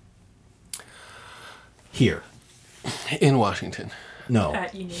 Here. In Washington. No,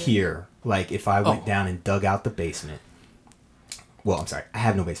 here. Like if I went down and dug out the basement. Well, I'm sorry. I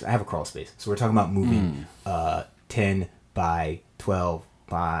have no basement. I have a crawl space. So we're talking about moving 10 by 12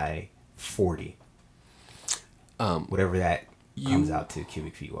 by 40. Whatever that comes out to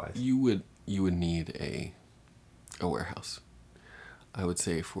cubic feet wise. You would need a warehouse. I would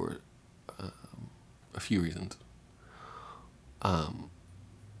say for a few reasons.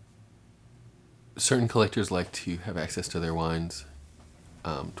 Certain collectors like to have access to their wines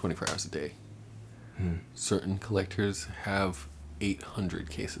 24 hours a day. Certain collectors have 800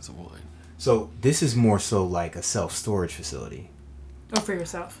 cases of wine. So this is more so like a self-storage facility. Oh, for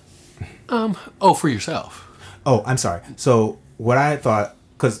yourself. For yourself. Oh, I'm sorry. So what I thought,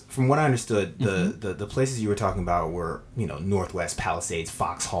 because from what I understood, the places you were talking about were, Northwest Palisades,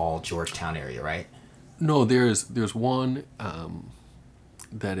 Foxhall, Georgetown area, right? No, there's one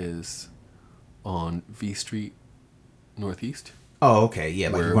that is on V Street Northeast. Oh, okay. Yeah,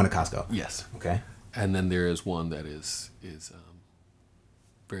 like you're going to Costco. Yes. Okay. And then there is one that is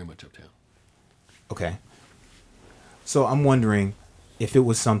very much uptown. Okay. So I'm wondering if it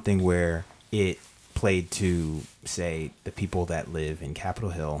was something where it played to, say, the people that live in Capitol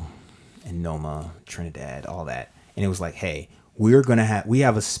Hill and Noma, Trinidad, all that. And it was like, hey, we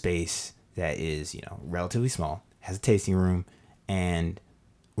have a space that is, relatively small, has a tasting room, and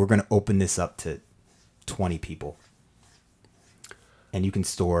we're going to open this up to 20 people. And you can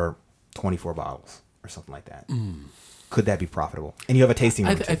store 24 bottles or something like that. Could that be profitable? And you have a tasting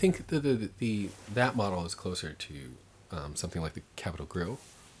room. I think that model is closer to something like the Capitol Grill,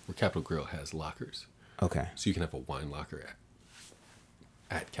 where Capitol Grill has lockers. Okay. So you can have a wine locker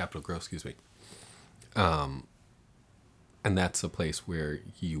at Capitol Grill, excuse me. And that's a place where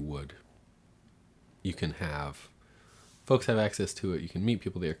you can have folks have access to it. You can meet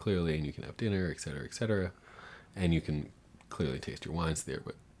people there clearly, and you can have dinner, et cetera, and you can clearly taste your wines there.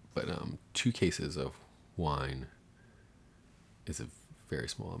 But 2 cases of wine is a very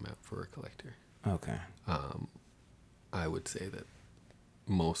small amount for a collector. Okay. I would say that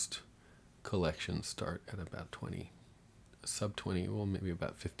most collections start at about 20, sub 20, well, maybe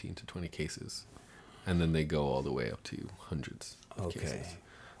about 15 to 20 cases. And then they go all the way up to hundreds of cases.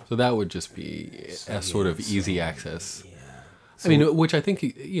 So that would just be a sort of easy access. Yeah. I mean, which I think,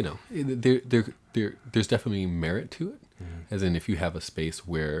 there's definitely merit to it. As in, if you have a space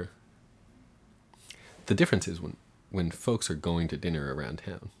where the difference is when folks are going to dinner around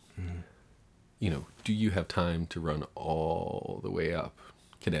town, do you have time to run all the way up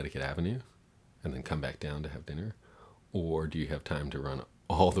Connecticut Avenue and then come back down to have dinner? Or do you have time to run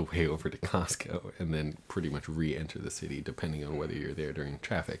all the way over to Costco and then pretty much re-enter the city, depending on whether you're there during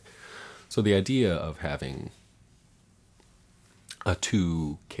traffic? So the idea of having a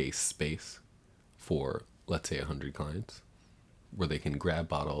 2-case space for, let's say, 100 clients, where they can grab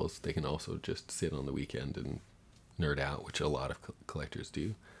bottles, they can also just sit on the weekend and nerd out, which a lot of collectors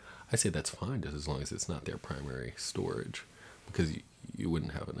do. I say that's fine, just as long as it's not their primary storage, because you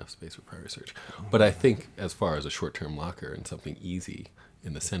wouldn't have enough space for primary storage. But I think as far as a short-term locker and something easy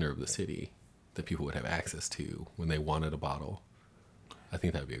in the center of the city that people would have access to when they wanted a bottle, I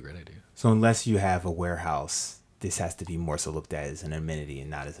think that would be a great idea. So unless you have a warehouse, this has to be more so looked at as an amenity and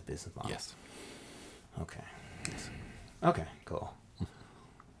not as a business model. Yes. Okay. Okay, cool.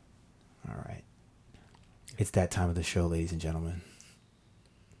 All right. It's that time of the show, ladies and gentlemen.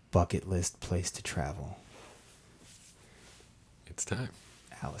 Bucket list place to travel. It's time.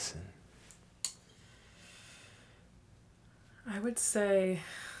 Allison. I would say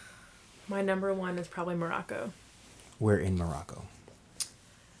my number 1 is probably Morocco. Where in Morocco?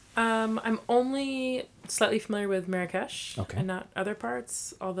 I'm only slightly familiar with Marrakesh and not other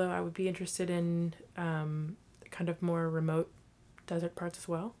parts, although I would be interested in kind of more remote desert parts as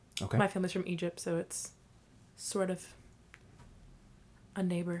well. Okay. My family's from Egypt, so it's sort of a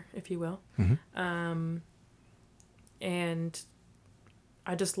neighbor, if you will. And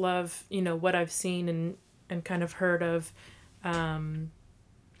I just love, what I've seen and kind of heard of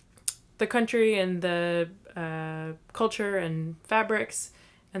the country and the culture and fabrics,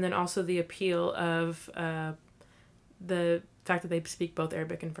 and then also the appeal of the fact that they speak both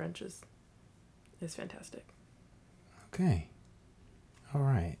Arabic and French is fantastic. Okay. All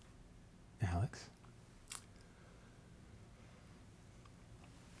right. Alex?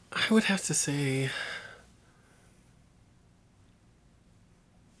 I would have to say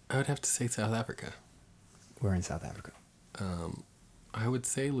South Africa. We're in South Africa. I would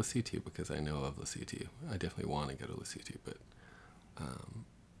say Lesotho because I know of Lesotho. I definitely want to go to Lesotho, but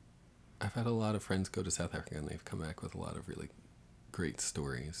I've had a lot of friends go to South Africa and they've come back with a lot of really great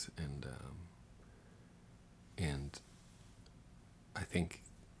stories, and I think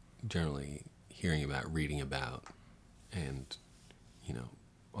generally hearing about, reading about, and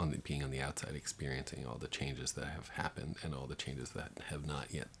being on the outside, experiencing all the changes that have happened and all the changes that have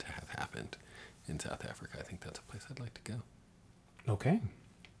not yet to have happened in South Africa, I think that's a place I'd like to go. Okay.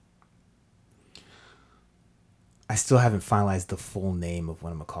 I still haven't finalized the full name of what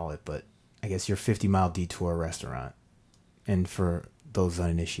I'm going to call it, but I guess your 50 Mile Detour restaurant. And for those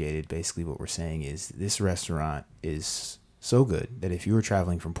uninitiated, basically what we're saying is this restaurant is So good that if you were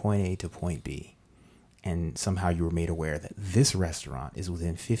traveling from point A to point B and somehow you were made aware that this restaurant is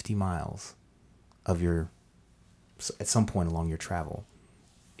within 50 miles of at some point along your travel,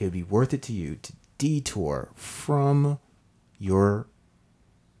 it would be worth it to you to detour from your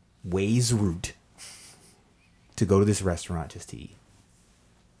Waze route to go to this restaurant just to eat.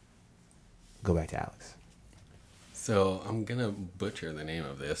 Go back to Alex. So I'm gonna butcher the name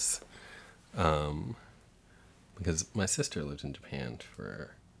of this, because my sister lived in Japan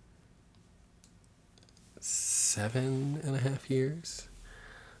for 7.5 years,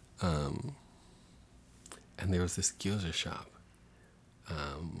 and there was this gyoza shop.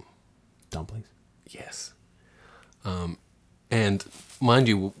 Dumplings. Yes. And mind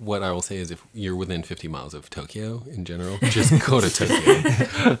you, what I will say is if you're within 50 miles of Tokyo in general, just go to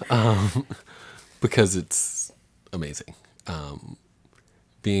Tokyo. Because it's amazing.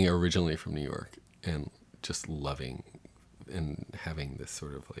 Being originally from New York and just loving and having this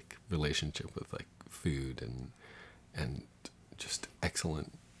sort of like relationship with like food and just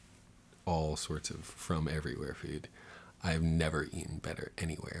excellent all sorts of from everywhere food. I've never eaten better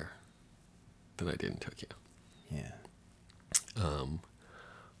anywhere than I did in Tokyo. Yeah.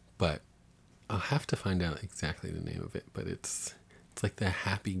 But I'll have to find out exactly the name of it. But it's like the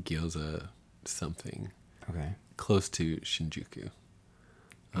Happy Gyoza something. Okay. Close to Shinjuku.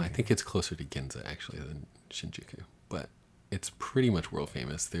 I think it's closer to Ginza actually than Shinjuku. But it's pretty much world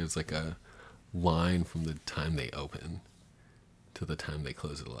famous. There's like a line from the time they open to the time they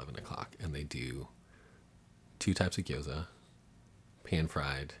close at 11 o'clock. And they do 2 types of gyoza, pan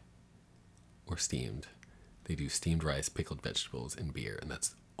fried or steamed. They do steamed rice, pickled vegetables, and beer, and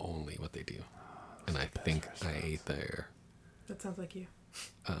that's only what they do. And I think I ate there. That sounds like you.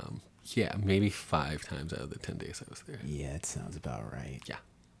 Yeah, maybe 5 times out of the 10 days I was there. Yeah, it sounds about right. Yeah.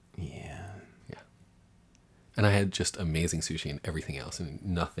 Yeah. Yeah. And I had just amazing sushi and everything else, and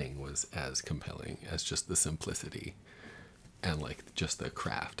nothing was as compelling as just the simplicity and like just the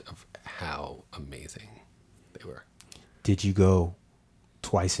craft of how amazing they were. Did you go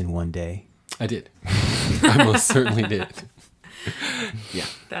twice in one day? I did. I most certainly did. Yeah.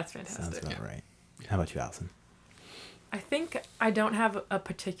 That's fantastic. Sounds about right. How about you, Allison? I think I don't have a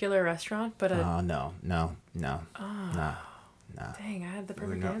particular restaurant, but No. Nah. dang, I had the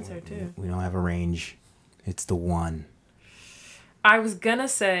perfect answer too. We don't have a range. It's the one. I was gonna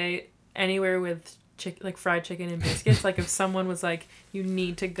say anywhere with like fried chicken and biscuits. Like if someone was like, you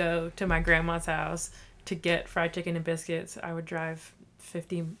need to go to my grandma's house to get fried chicken and biscuits, I would drive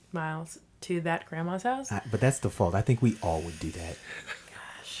 50 miles to that grandma's house. But that's the fault. I think we all would do that.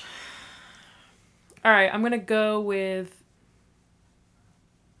 Gosh. All right, I'm gonna go with.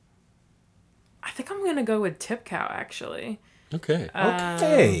 I think I'm gonna go with Tip Cow actually. Okay.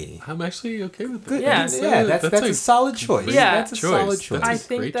 Okay. I'm actually okay with Good. that. Yeah. That's a solid choice. Yeah. That's a choice. solid choice. That's a I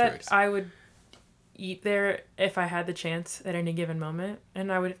think great that choice. I would eat there if I had the chance at any given moment,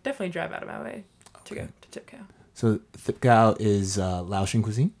 and I would definitely drive out of my way to go to Tip Cow. So Tip Cow is Laotian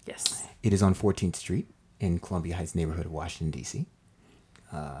cuisine. Yes. It is on 14th Street in Columbia Heights neighborhood of Washington, D.C.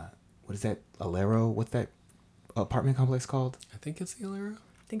 What is that? Alero? What's that apartment complex called? I think it's the Alero.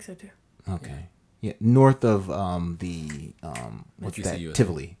 I think so too. Okay. Yeah, north of the what's that? GCUSA.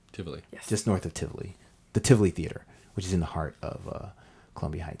 Tivoli. Tivoli. Yes. Just north of Tivoli. The Tivoli Theater, which is in the heart of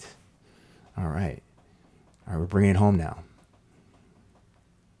Columbia Heights. All right, we're bringing it home now.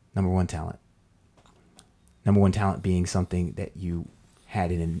 Number one talent. Number one talent being something that you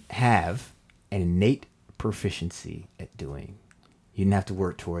have an innate proficiency at doing. You didn't have to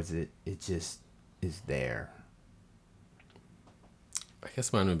work towards it. It just is there. I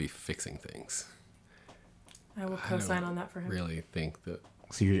guess mine would be fixing things. I will I co-sign don't on that for him. really think that.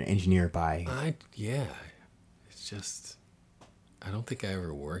 So you're an engineer by... It's just, I don't think I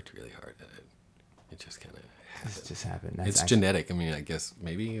ever worked really hard at it. It just kind of happened. It just happened. It's genetic. I mean, I guess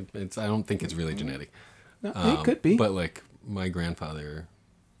maybe it's, I don't think it's really genetic. No, it could be. But like my grandfather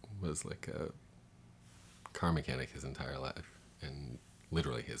was like a car mechanic his entire life, and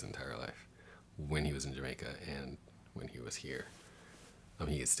literally his entire life, when he was in Jamaica and when he was here. I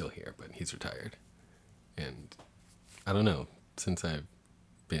mean, he is still here, but he's retired. And I don't know, since I've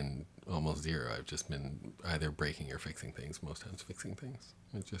been almost zero, I've just been either breaking or fixing things, most times fixing things.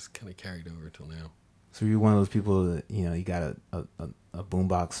 It just kind of carried over till now. So you're one of those people that, you know, you got a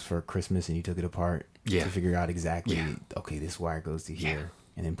boombox for Christmas and you took it apart Yeah. to figure out exactly, Yeah. okay, this wire goes to here,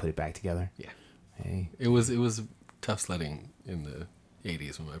 Yeah. and then put it back together. Yeah. Hey. It was tough sledding in the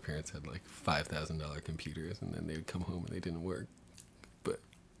 80s when my parents had like $5,000 computers, and then they would come home and they didn't work. But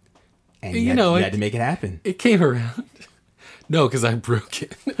And You you, know, had to make it happen. it came around. No, because I broke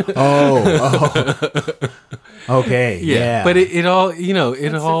it. Oh. Okay. Yeah. But it all, you know, it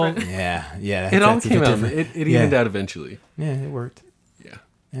That's all, different. Yeah. it all that's a came bit out. different. It Yeah. evened out eventually. Yeah, it worked. Yeah.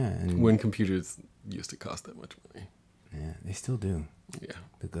 Yeah. And When computers used to cost that much money. yeah, they still do. Yeah.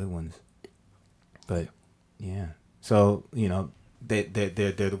 The good ones. But yeah. So, you know,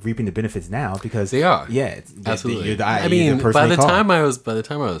 they're reaping the benefits now because They are. Yeah, Absolutely. You're the, I you're mean, the person by they the call. time I was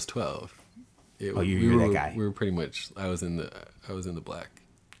 12, Oh, you're that guy. We were pretty much. I was in the black.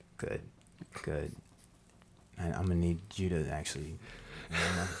 Good. I'm gonna need you to actually. You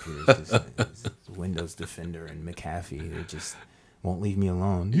know, my computer's just it's Windows Defender and McAfee. They just won't leave me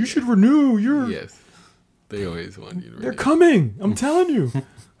alone. You should renew. Yes, they always want you to. They're renew. coming. I'm telling you.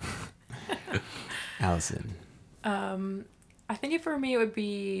 Allison. I think for me it would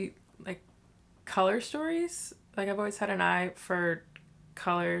be like color stories. Like I've always had an eye for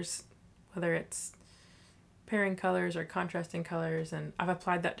colors, whether it's pairing colors or contrasting colors, and I've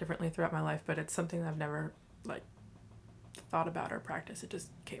applied that differently throughout my life, but it's something that I've never like thought about or practiced. It just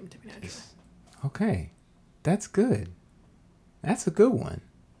came to me naturally. Okay, that's good. That's a good one.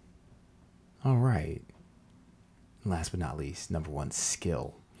 All right. Last but not least, number one,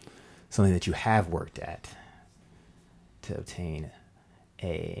 skill. Something that you have worked at to obtain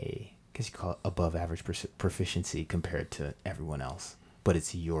I guess you call it above average proficiency compared to everyone else, but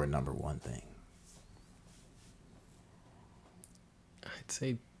it's your number one thing. I'd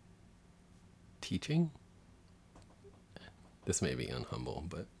say teaching. This may be unhumble,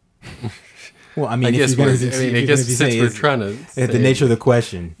 but Well, I mean, I guess since we're trying to the nature of the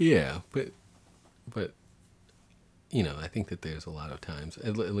question. Yeah, but you know, I think that there's a lot of times,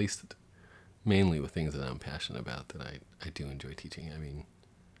 at least mainly with things that I'm passionate about, that I do enjoy teaching. I mean,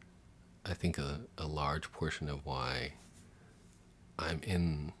 I think a large portion of why I'm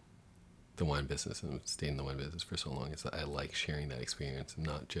in the wine business and stayed in the wine business for so long is that I like sharing that experience, and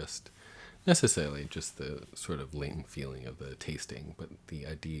not just necessarily just the sort of latent feeling of the tasting, but the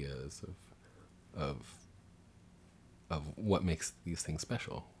ideas of what makes these things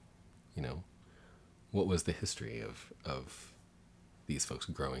special. You know, what was the history of these folks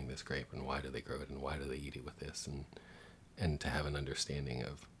growing this grape, and why do they grow it, and why do they eat it with this, and to have an understanding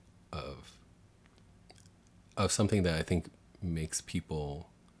of something that I think makes people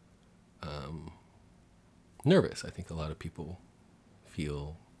nervous. I think a lot of people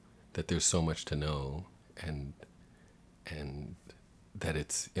feel that there's so much to know, and that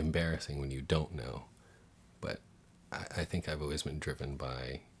it's embarrassing when you don't know. But I think I've always been driven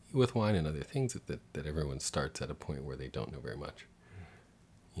by, with wine and other things, that everyone starts at a point where they don't know very much.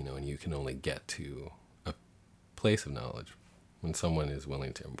 You know, and you can only get to a place of knowledge when someone is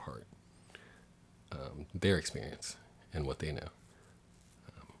willing to impart their experience and what they know.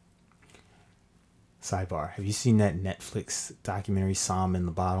 Sidebar: have you seen that Netflix documentary "Psalm in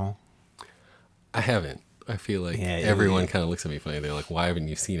the Bottle"? I haven't. I feel like everyone kind of looks at me funny. They're like, "Why haven't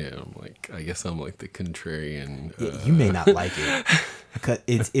you seen it?" I'm like, "I guess I'm like the contrarian." You may not like it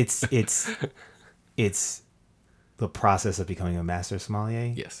because it's the process of becoming a master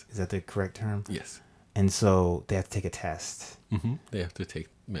sommelier. Yes. Is that the correct term? Yes. And so they have to take a test. Mm-hmm. They have to take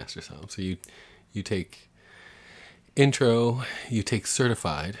master somm. So you take intro, you take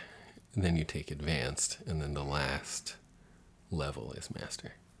certified, and then you take advanced, and then the last level is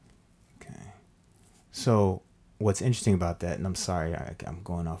master. Okay. So what's interesting about that, and I'm sorry I'm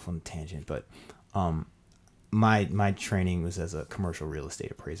going off on a tangent, but my training was as a commercial real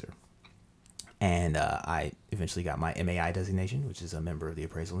estate appraiser. And I eventually got my MAI designation, which is a member of the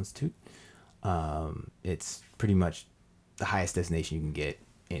Appraisal Institute. It's pretty much the highest designation you can get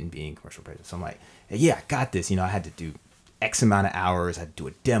in being a commercial appraiser. So I'm like, hey, yeah, I got this. You know, I had to do X amount of hours. I had to do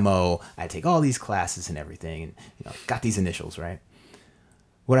a demo. I had to take all these classes and everything, and you know, got these initials, right?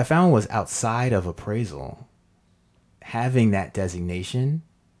 What I found was outside of appraisal, having that designation,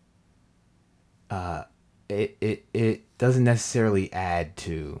 it doesn't necessarily add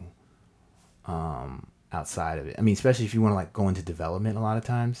to outside of it. I mean, especially if you want to like go into development a lot of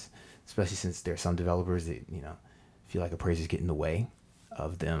times, especially since there are some developers that, you know, feel like appraisers get in the way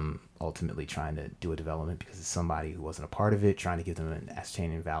of them ultimately trying to do a development because it's somebody who wasn't a part of it, trying to give them an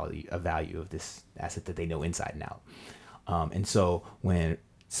ascertaining value of this asset that they know inside and out. And so when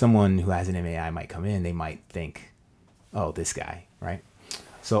someone who has an MAI might come in, they might think, oh, this guy, right?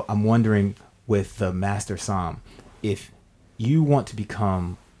 So I'm wondering with the Master Somm, if you want to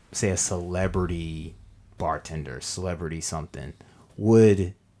become, say, a celebrity bartender, celebrity something,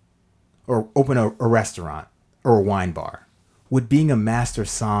 or open a restaurant or a wine bar, would being a Master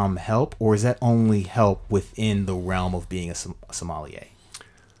Somm help, or is that only help within the realm of being a sommelier?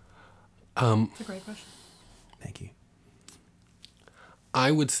 That's a great question. Thank you.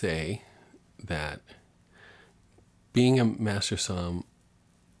 I would say that being a master som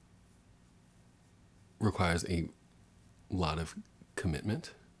requires a lot of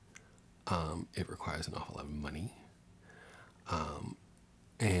commitment. It requires an awful lot of money.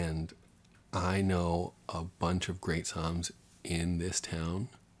 And I know a bunch of great soms in this town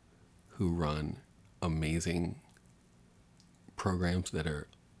who run amazing programs that are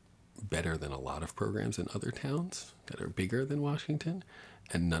better than a lot of programs in other towns that are bigger than Washington,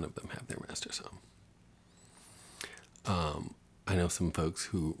 and none of them have their master som. I know some folks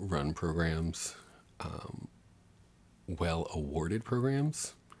who run programs, well awarded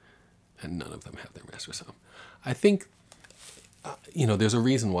programs, and none of them have their master som. I think, there's a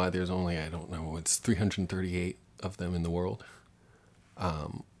reason why there's only, I don't know, it's 338 of them in the world.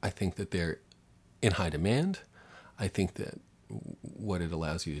 I think that they're in high demand. I think that what it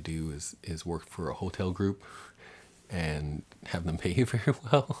allows you to do is work for a hotel group and have them pay you very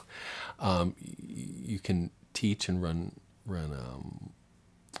well. You can teach and run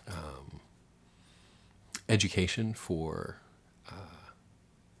education for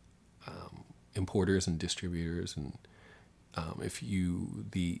importers and distributors, and if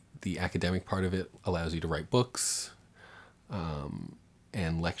the academic part of it allows you to write books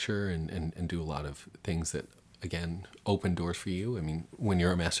and lecture and do a lot of things that, again, open doors for you. I mean, when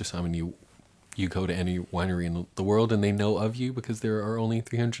you're a master som and you go to any winery in the world and they know of you because there are only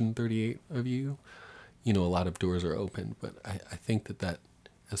 338 of you, a lot of doors are open. But I think that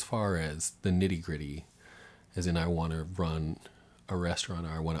as far as the nitty gritty, as in I want to run a restaurant,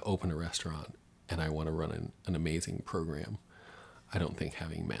 or I want to open a restaurant, and I want to run an amazing program, I don't think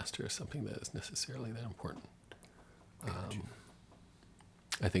having master is something that is necessarily that important.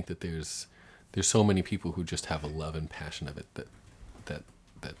 I think that there's so many people who just have a love and passion of it that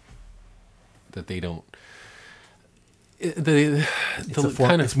they don't.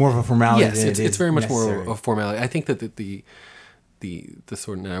 It's more of a formality. Yes, it's very much necessary. more a formality. I think that the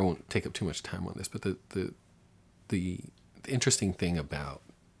sort of, and I won't take up too much time on this, but the interesting thing about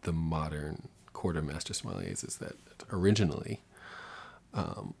the modern court of master sommeliers is that originally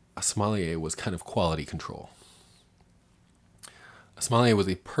a sommelier was kind of quality control. A sommelier was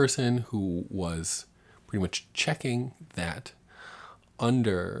a person who was pretty much checking that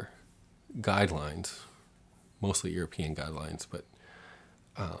under guidelines, mostly European guidelines, but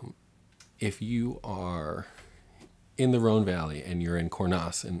if you are in the Rhone Valley and you're in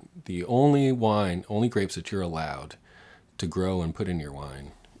Cornas, and the only grapes that you're allowed to grow and put in your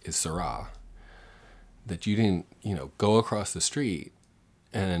wine is Syrah, that you didn't, go across the street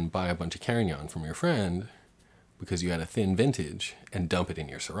and buy a bunch of Carignan from your friend because you had a thin vintage and dump it in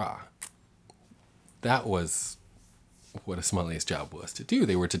your Syrah. That was what a sommelier's job was to do.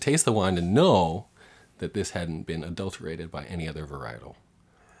 They were to taste the wine and know that this hadn't been adulterated by any other varietal.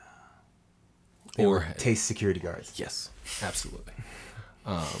 They were taste security guards. Yes, absolutely.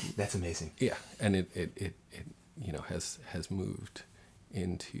 That's amazing. Yeah, and it has moved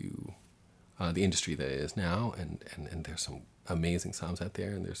into the industry that it is now, and there's some amazing soms out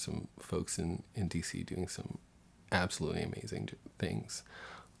there, and there's some folks in DC doing some absolutely amazing things.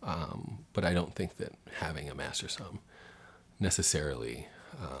 But I don't think that having a master som necessarily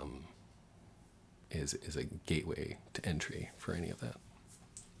is a gateway to entry for any of that.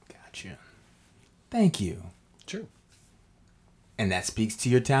 Gotcha. Thank you. Sure. And that speaks to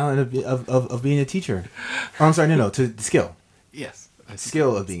your talent of being a teacher. Oh, I'm sorry, no, to the skill. Yes.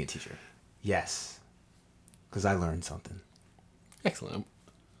 Skill of being a teacher. Yes. Because I learned something. Excellent. I'm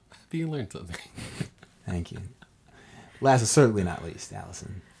happy you learned something. Thank you. Last but certainly not least,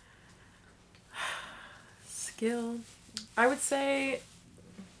 Allison. Skill. I would say,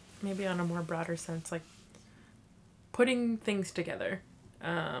 maybe on a more broader sense, like putting things together.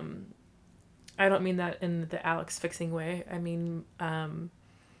 I don't mean that in the Alex fixing way. I mean,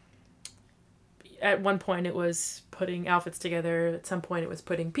 at one point it was putting outfits together. At some point it was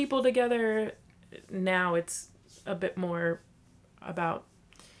putting people together. Now it's a bit more about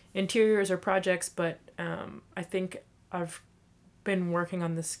interiors or projects, but I think I've been working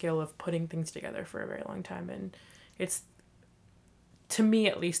on the skill of putting things together for a very long time, and it's, to me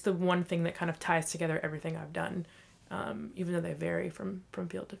at least, the one thing that kind of ties together everything I've done, even though they vary from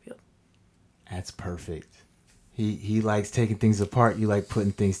field to field. That's perfect. He likes taking things apart. You like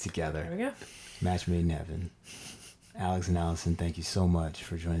putting things together. There we go. Match made in heaven. Alex and Allison, thank you so much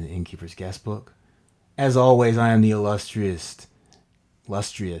for joining the Innkeeper's Guest Book. As always, I am the illustrious,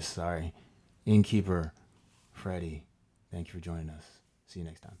 Innkeeper Freddie. Thank you for joining us. See you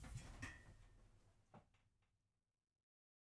next time.